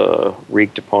that's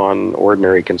wreaked upon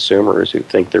ordinary consumers who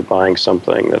think they're buying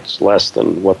something that's less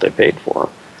than what they paid for.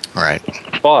 Right.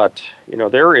 But,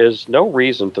 there is no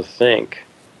reason to think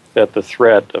that the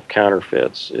threat of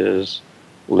counterfeits is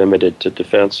limited to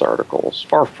defense articles.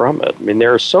 Far from it. I mean,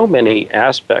 there are so many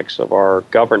aspects of our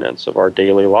governance, of our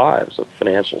daily lives, of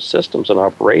financial systems and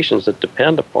operations that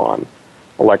depend upon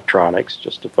electronics,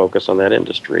 just to focus on that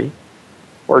industry,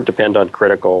 or depend on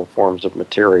critical forms of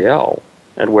materiel,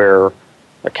 and where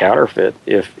a counterfeit,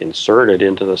 if inserted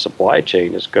into the supply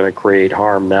chain, is going to create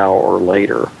harm now or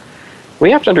later. We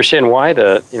have to understand why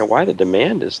the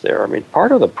demand is there. I mean,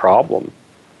 part of the problem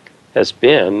has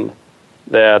been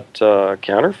that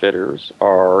counterfeiters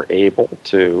are able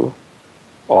to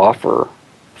offer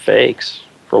fakes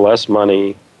for less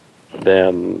money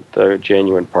than the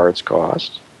genuine parts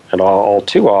cost. And all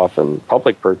too often,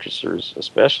 public purchasers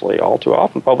especially, want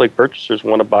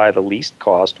to buy the least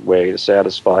cost way to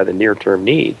satisfy the near-term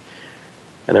need.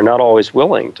 And they're not always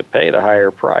willing to pay the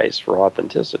higher price for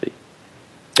authenticity.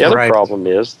 The other problem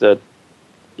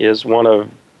is one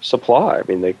of supply. I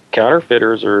mean, the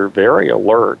counterfeiters are very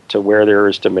alert to where there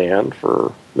is demand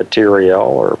for material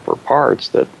or for parts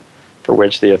for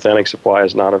which the authentic supply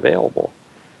is not available.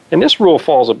 And this rule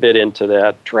falls a bit into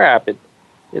that trap.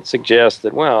 It suggests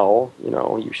that,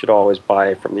 you should always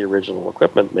buy from the original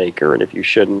equipment maker, and if you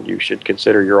shouldn't, you should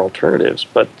consider your alternatives.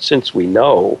 But since we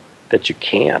know that you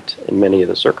can't in many of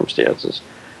the circumstances,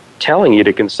 telling you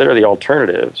to consider the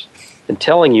alternatives and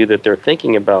telling you that they're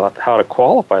thinking about how to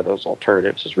qualify those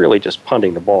alternatives is really just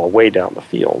punting the ball way down the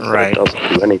field. Right. But it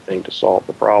doesn't do anything to solve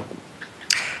the problem.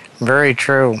 Very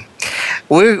true.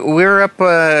 We're up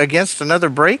against another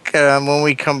break. When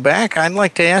we come back, I'd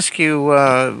like to ask you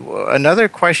another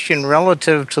question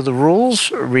relative to the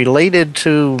rules related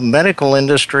to medical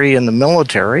industry and the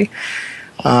military.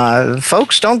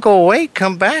 Folks, don't go away.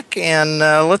 Come back and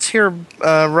let's hear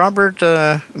Robert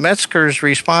Metzger's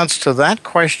response to that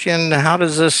question. How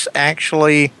does this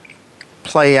actually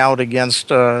play out against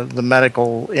the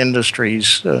medical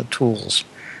industry's tools?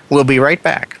 We'll be right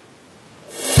back.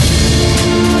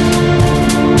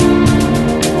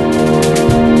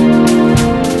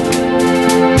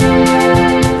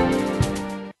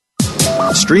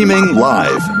 Streaming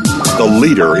live, the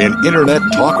leader in Internet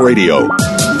Talk Radio,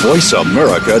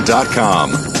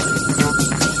 VoiceAmerica.com.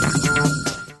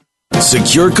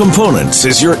 Secure Components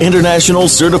is your international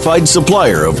certified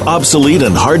supplier of obsolete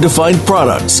and hard-to-find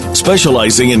products.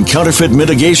 Specializing in counterfeit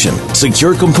mitigation,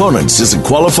 Secure Components is a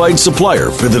qualified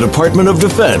supplier for the Department of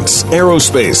Defense,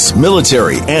 aerospace,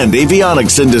 military, and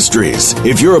avionics industries.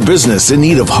 If you're a business in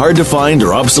need of hard-to-find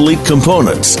or obsolete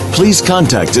components, please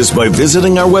contact us by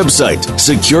visiting our website,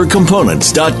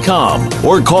 securecomponents.com,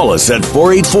 or call us at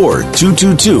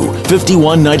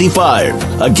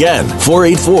 484-222-5195. Again,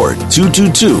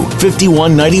 484-222-5195. Did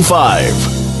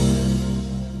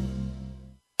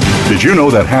you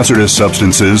know that hazardous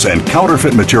substances and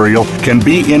counterfeit material can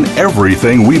be in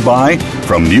everything we buy?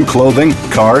 From new clothing,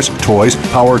 cars, toys,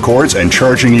 power cords, and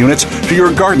charging units to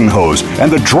your garden hose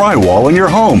and the drywall in your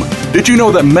home. Did you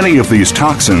know that many of these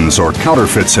toxins or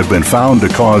counterfeits have been found to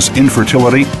cause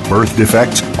infertility, birth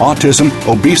defects, autism,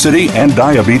 obesity, and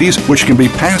diabetes, which can be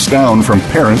passed down from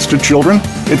parents to children?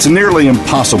 It's nearly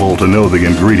impossible to know the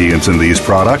ingredients in these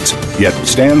products, yet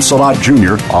Stan Salot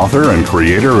Jr., author and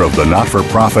creator of the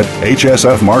not-for-profit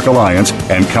HSF Mark Alliance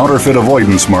and Counterfeit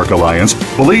Avoidance Mark Alliance,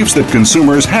 believes that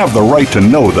consumers have the right to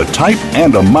know the type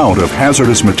and amount of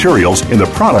hazardous materials in the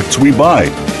products we buy.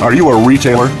 Are you a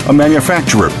retailer, a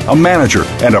manufacturer, a manager,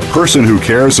 and a person who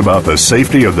cares about the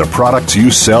safety of the products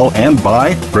you sell and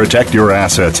buy? Protect your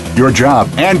assets, your job,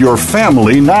 and your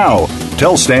family now.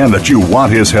 Tell Stan that you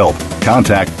want his help.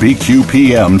 Contact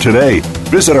BQPM today.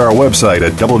 Visit our website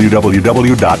at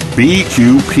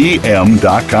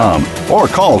www.bqpm.com or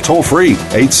call toll-free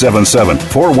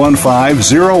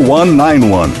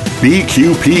 877-415-0191.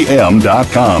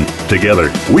 bqpm.com.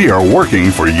 Together, we are working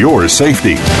for your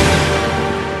safety.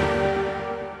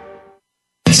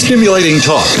 Stimulating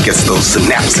talk gets those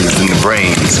synapses in the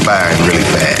brain firing really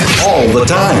fast. All the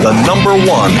time. The number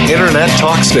one Internet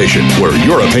talk station where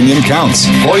your opinion counts.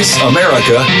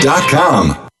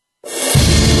 VoiceAmerica.com.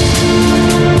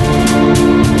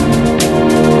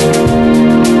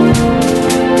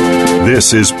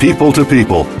 This is People to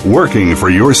People, working for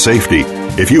your safety.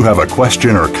 If you have a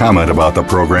question or comment about the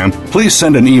program, please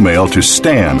send an email to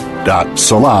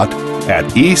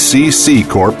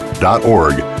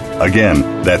stan.salot@ecccorp.org.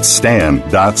 Again, that's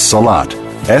stan.salot,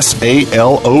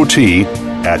 S-A-L-O-T,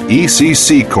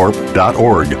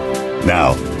 @ecccorp.org.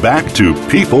 Now, back to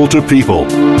People,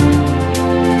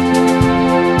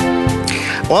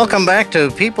 Welcome back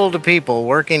to People,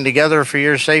 working together for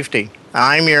your safety.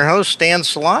 I'm your host, Stan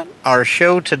Salot. Our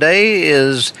show today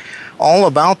is all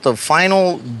about the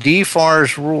final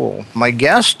DFARS rule. My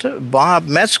guest, Bob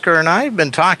Metzger, and I have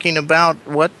been talking about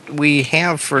what we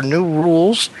have for new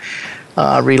rules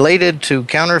related to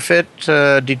counterfeit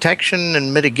detection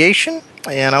and mitigation.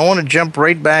 And I want to jump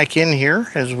right back in here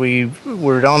as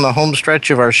we're on the home stretch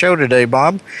of our show today,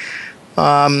 Bob.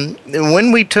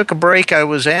 When we took a break, I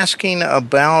was asking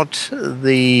about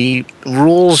the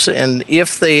rules and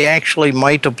if they actually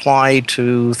might apply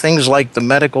to things like the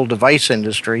medical device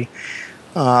industry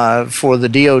for the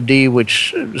DoD,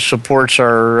 which supports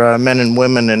our men and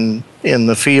women in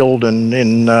the field and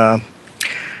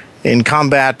in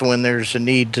combat when there's a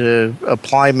need to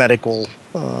apply medical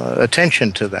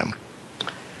attention to them.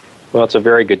 Well, it's a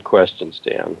very good question,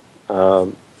 Stan.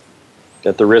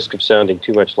 At the risk of sounding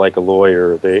too much like a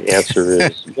lawyer, the answer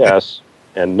is yes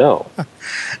and no.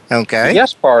 Okay. The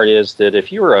yes part is that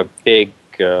if you were a big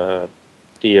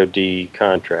DoD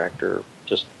contractor,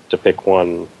 just to pick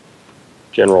one,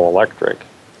 General Electric.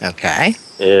 Okay.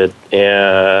 If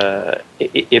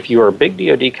you are a big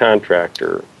DoD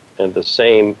contractor and the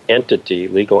same entity,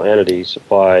 legal entity,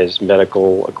 supplies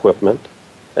medical equipment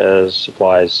as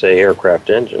supplies, say, aircraft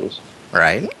engines.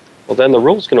 Right. Well, then the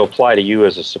rule's going to apply to you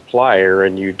as a supplier,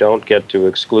 and you don't get to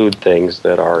exclude things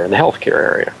that are in the healthcare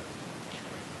area.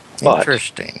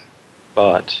 Interesting.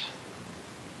 But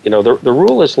the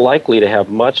rule is likely to have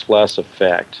much less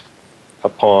effect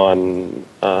upon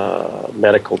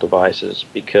medical devices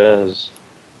because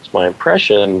it's my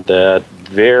impression that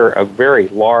a very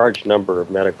large number of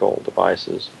medical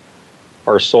devices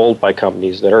are sold by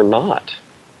companies that are not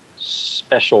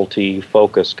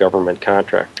specialty-focused government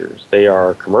contractors. They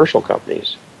are commercial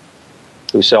companies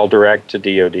who sell direct to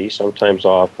DoD, sometimes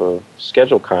off of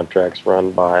scheduled contracts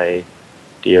run by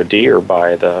DoD or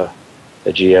by the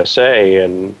GSA.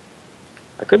 And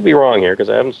I could be wrong here because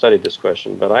I haven't studied this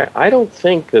question, but I don't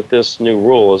think that this new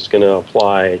rule is going to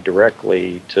apply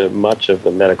directly to much of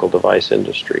the medical device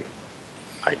industry.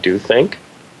 I do think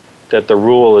that the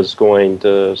rule is going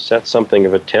to set something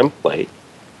of a template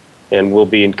and will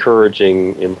be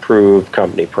encouraging improved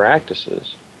company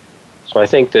practices. So I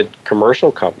think that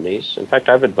commercial companies, in fact,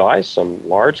 I've advised some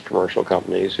large commercial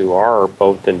companies who are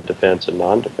both in defense and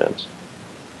non-defense.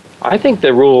 I think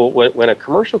the rule, when a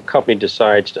commercial company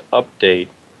decides to update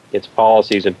its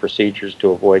policies and procedures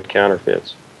to avoid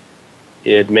counterfeits,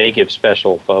 it may give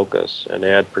special focus and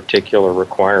add particular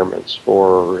requirements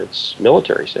for its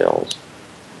military sales.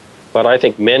 But I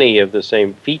think many of the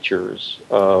same features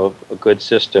of a good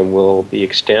system will be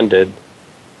extended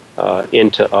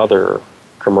into other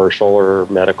commercial or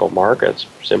medical markets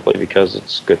simply because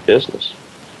it's good business.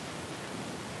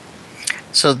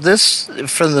 So this,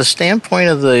 from the standpoint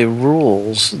of the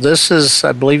rules, this is,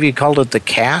 I believe you called it the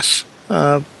CAS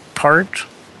part?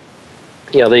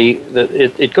 Yeah,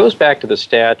 it goes back to the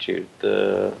statute.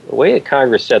 The way that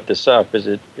Congress set this up is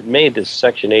it made this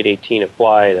Section 818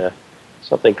 apply to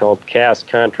something called CAS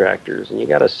contractors, and you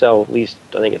got to sell at least,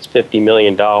 I think it's $50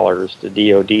 million to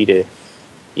DoD to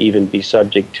even be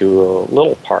subject to a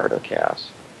little part of CAS.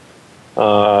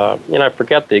 I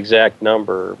forget the exact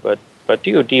number, but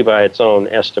DoD by its own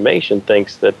estimation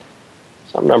thinks that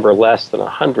some number less than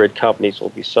 100 companies will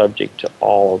be subject to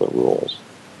all of the rules.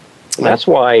 And that's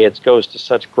why it goes to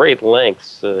such great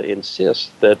lengths to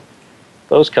insist that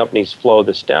those companies flow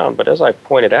this down. But as I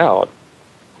pointed out,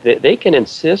 they can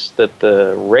insist that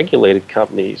the regulated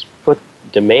companies put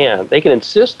demand. They can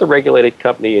insist the regulated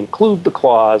company include the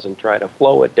clause and try to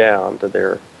flow it down to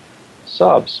their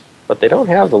subs, but they don't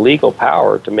have the legal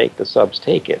power to make the subs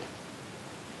take it.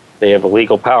 They have the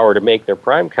legal power to make their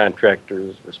prime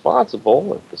contractors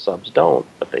responsible if the subs don't,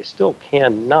 but they still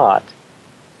cannot.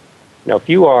 Now, if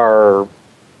you are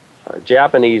a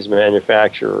Japanese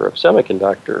manufacturer of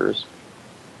semiconductors,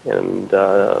 and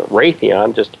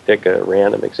Raytheon, just to pick a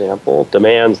random example,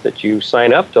 demands that you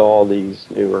sign up to all these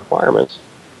new requirements,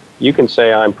 you can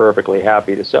say, I'm perfectly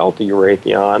happy to sell to you,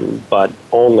 Raytheon, but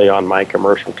only on my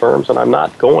commercial terms, and I'm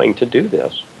not going to do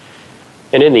this.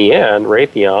 And in the end,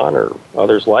 Raytheon or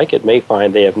others like it may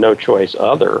find they have no choice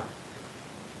other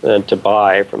than to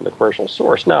buy from the commercial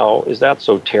source. Now, is that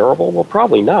so terrible? Well,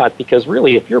 probably not, because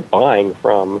really, if you're buying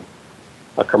from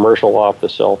a commercial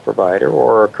off-the-shelf provider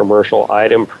or a commercial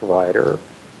item provider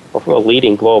or from a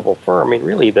leading global firm, I mean,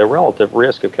 really, the relative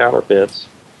risk of counterfeits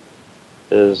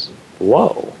is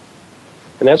low.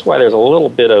 And that's why there's a little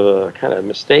bit of a kind of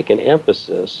mistaken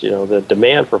emphasis. The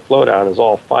demand for flowdown is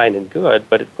all fine and good,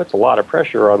 but it puts a lot of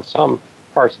pressure on some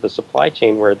parts of the supply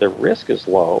chain where the risk is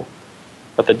low,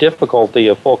 but the difficulty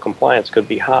of full compliance could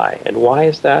be high. And why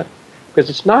is that? Because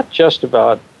it's not just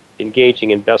about engaging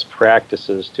in best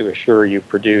practices to assure you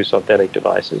produce authentic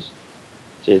devices.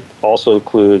 It also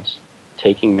includes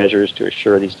taking measures to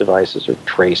assure these devices are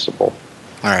traceable.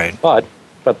 All right. But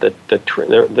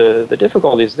the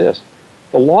difficulty is this.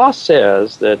 The law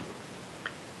says that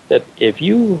if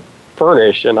you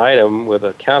furnish an item with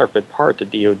a counterfeit part to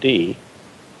DoD,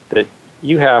 that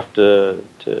you have to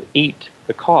eat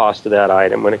the cost of that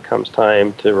item when it comes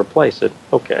time to replace it.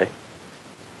 Okay.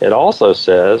 It also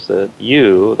says that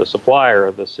you, the supplier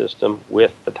of the system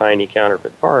with the tiny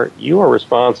counterfeit part, you are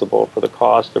responsible for the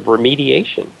cost of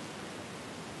remediation.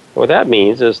 What that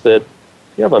means is that if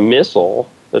you have a missile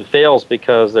that fails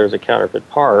because there's a counterfeit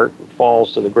part and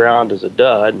falls to the ground as a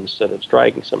dud instead of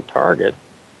striking some target,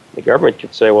 the government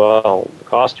could say, well, the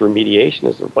cost of remediation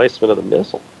is the replacement of the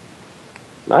missile.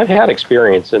 And I've had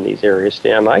experience in these areas,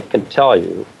 Stan. I can tell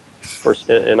you,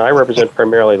 and I represent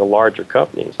primarily the larger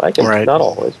companies. I can, right. Not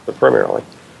always, but primarily.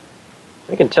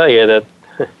 I can tell you that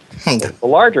the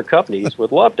larger companies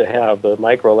would love to have the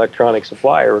microelectronic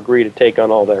supplier agree to take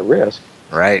on all that risk.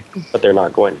 Right. But they're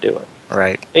not going to do it.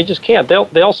 Right. They just can't.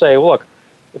 They'll say, look,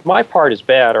 if my part is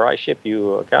bad or I ship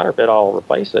you a counterfeit, I'll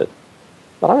replace it.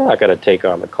 But I'm not going to take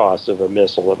on the cost of a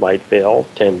missile that might fail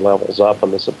 10 levels up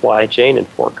on the supply chain and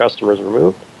 4 customers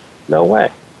removed. No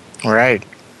way. Right.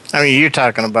 I mean, you're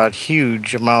talking about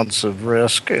huge amounts of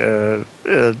risk /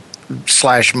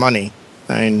 money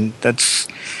I mean,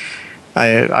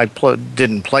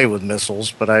 didn't play with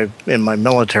missiles, but in my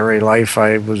military life,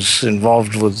 I was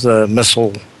involved with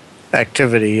missile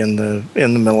activity in the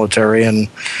military, and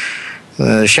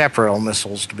Chaparral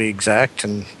missiles to be exact,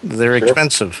 and they're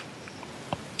expensive.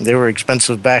 They were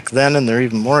expensive back then, and they're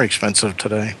even more expensive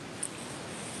today.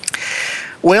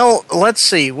 Well, let's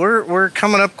see. We're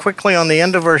coming up quickly on the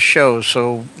end of our show.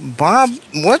 So, Bob,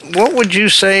 what would you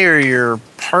say are your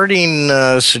parting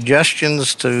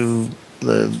suggestions to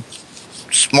the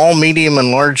small, medium,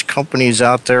 and large companies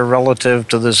out there relative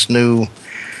to this new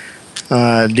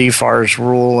DFARS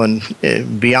rule,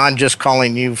 and beyond just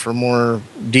calling you for more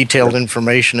detailed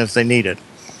information if they need it?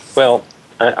 Well,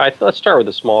 let's start with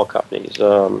the small companies.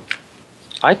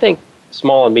 I think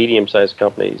small and medium-sized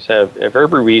companies have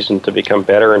every reason to become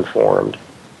better informed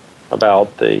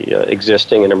about the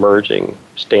existing and emerging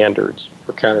standards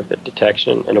for counterfeit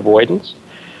detection and avoidance,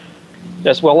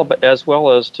 as well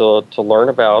as to learn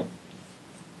about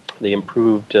the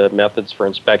improved methods for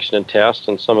inspection and test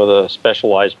and some of the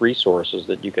specialized resources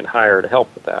that you can hire to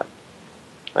help with that.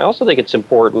 I also think it's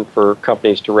important for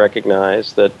companies to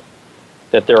recognize that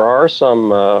there are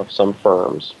some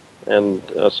firms, and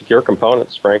Secure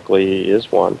Components, frankly,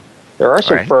 is one. There are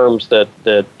some firms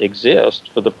that exist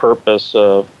for the purpose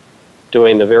of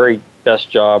doing the very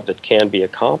best job that can be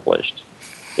accomplished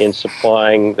in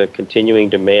supplying the continuing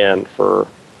demand for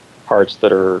parts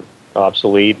that are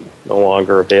obsolete, no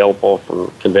longer available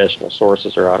from conventional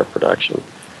sources or out of production.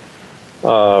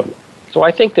 So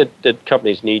I think that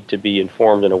companies need to be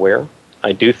informed and aware.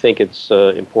 I do think it's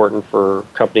important for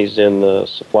companies in the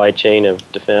supply chain of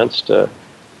defense to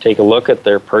take a look at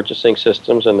their purchasing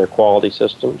systems and their quality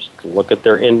systems, to look at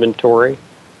their inventory,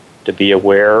 to be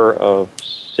aware of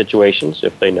situations,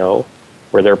 if they know,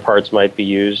 where their parts might be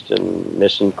used in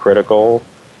mission-critical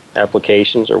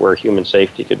applications or where human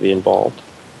safety could be involved.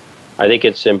 I think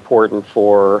it's important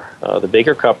for the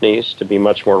bigger companies to be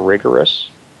much more rigorous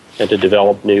and to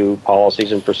develop new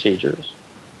policies and procedures,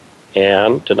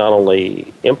 and to not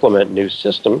only implement new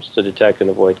systems to detect and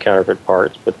avoid counterfeit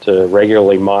parts, but to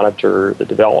regularly monitor the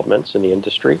developments in the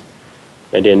industry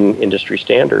and in industry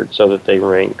standards so that they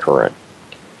remain current.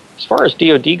 As far as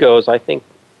DoD goes, I think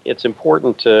it's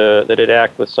important that it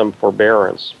act with some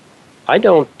forbearance. I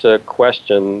don't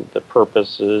question the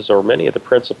purposes or many of the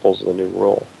principles of the new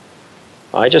rule.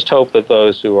 I just hope that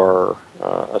those who are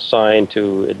assigned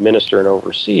to administer and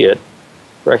oversee it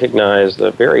recognize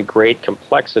the very great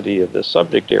complexity of this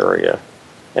subject area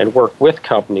and work with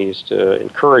companies to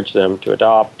encourage them to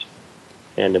adopt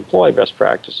and employ best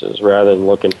practices rather than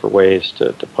looking for ways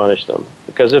to punish them.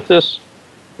 Because if this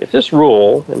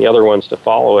rule and the other ones to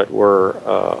follow it were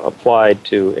applied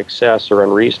to excess or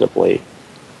unreasonably,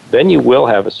 then you will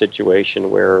have a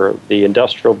situation where the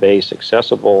industrial base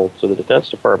accessible to the Defense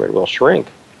Department will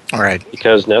shrink. All right.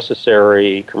 Because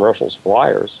necessary commercial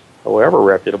suppliers, however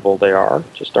reputable they are,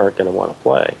 just aren't going to want to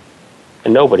play.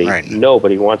 And nobody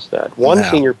wants that. One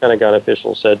senior Pentagon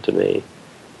official said to me,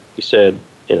 he said,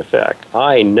 in effect,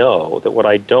 I know that what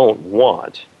I don't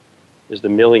want is the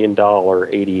 $1 million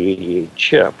 8088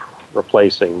 chip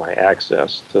replacing my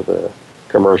access to the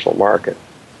commercial market.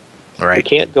 Right. We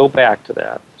can't go back to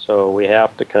that. So we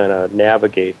have to kind of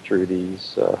navigate through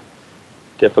these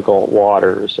difficult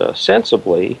waters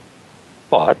sensibly,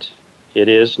 but it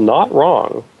is not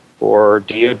wrong for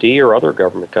DoD or other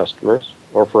government customers,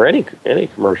 or for any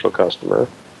commercial customer,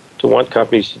 to want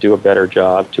companies to do a better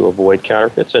job to avoid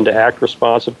counterfeits and to act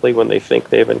responsibly when they think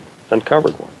they've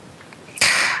uncovered one.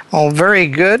 Oh, very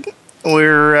good.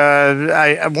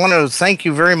 I want to thank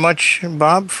you very much,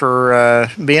 Bob, for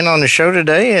being on the show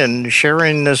today and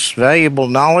sharing this valuable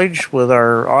knowledge with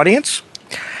our audience.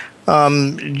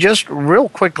 Just real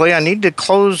quickly, I need to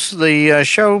close the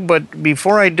show, but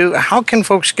before I do, how can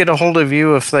folks get a hold of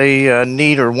you if they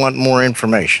need or want more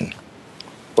information?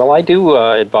 Well, I do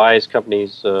advise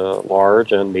companies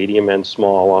large and medium and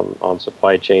small on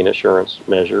supply chain assurance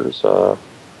measures.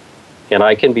 And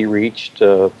I can be reached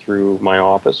through my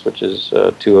office, which is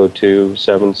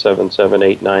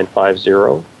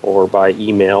 202-777-8950, or by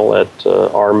email at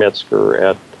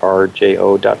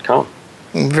rmetzger@rjo.com.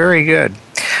 Very good.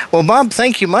 Well, Bob,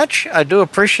 thank you much. I do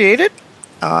appreciate it.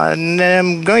 And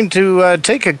I'm going to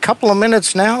take a couple of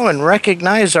minutes now and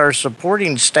recognize our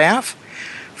supporting staff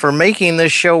for making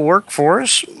this show work for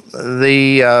us.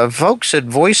 The folks at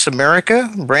Voice America,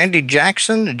 Brandy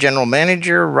Jackson, the General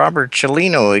Manager, Robert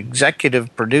Cellino,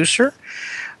 Executive Producer,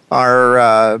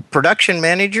 our Production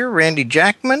Manager, Randy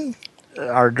Jackman,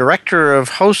 our Director of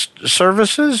Host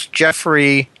Services,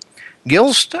 Jeffrey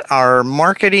Gilst, our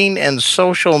Marketing and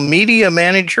Social Media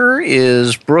Manager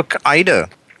is Brooke Ida.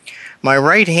 My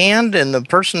right hand and the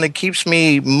person that keeps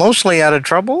me mostly out of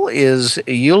trouble is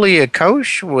Yulia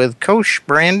Koch with Koch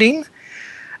Branding.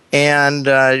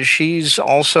 And she's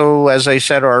also, as I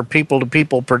said, our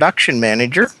people-to-people production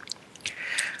manager.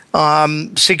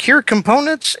 Secure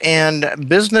Components and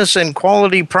Business and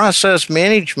Quality Process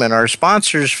Management are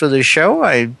sponsors for the show.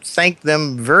 I thank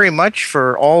them very much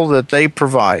for all that they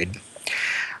provide.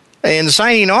 In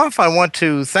signing off, I want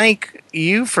to thank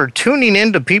you for tuning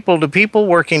in to People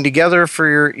working together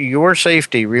for your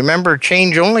safety. Remember,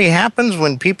 change only happens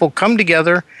when people come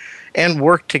together and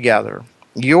work together.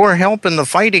 Your help in the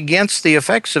fight against the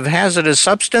effects of hazardous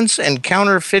substance and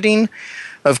counterfeiting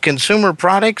of consumer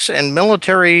products and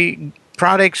military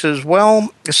products as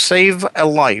well save a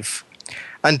life.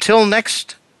 Until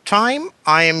next time,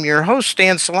 I am your host,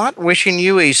 Stan Salot, wishing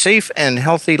you a safe and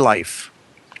healthy life.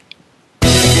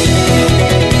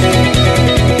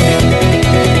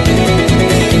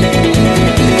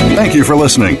 Thank you for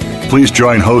listening. Please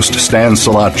join host Stan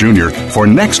Salot Jr. for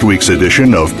next week's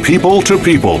edition of People to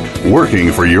People,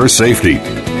 working for your safety.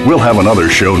 We'll have another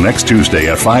show next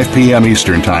Tuesday at 5 p.m.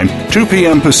 Eastern Time, 2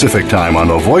 p.m. Pacific Time on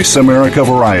the Voice America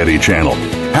Variety Channel.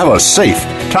 Have a safe,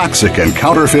 toxic, and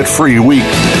counterfeit-free week.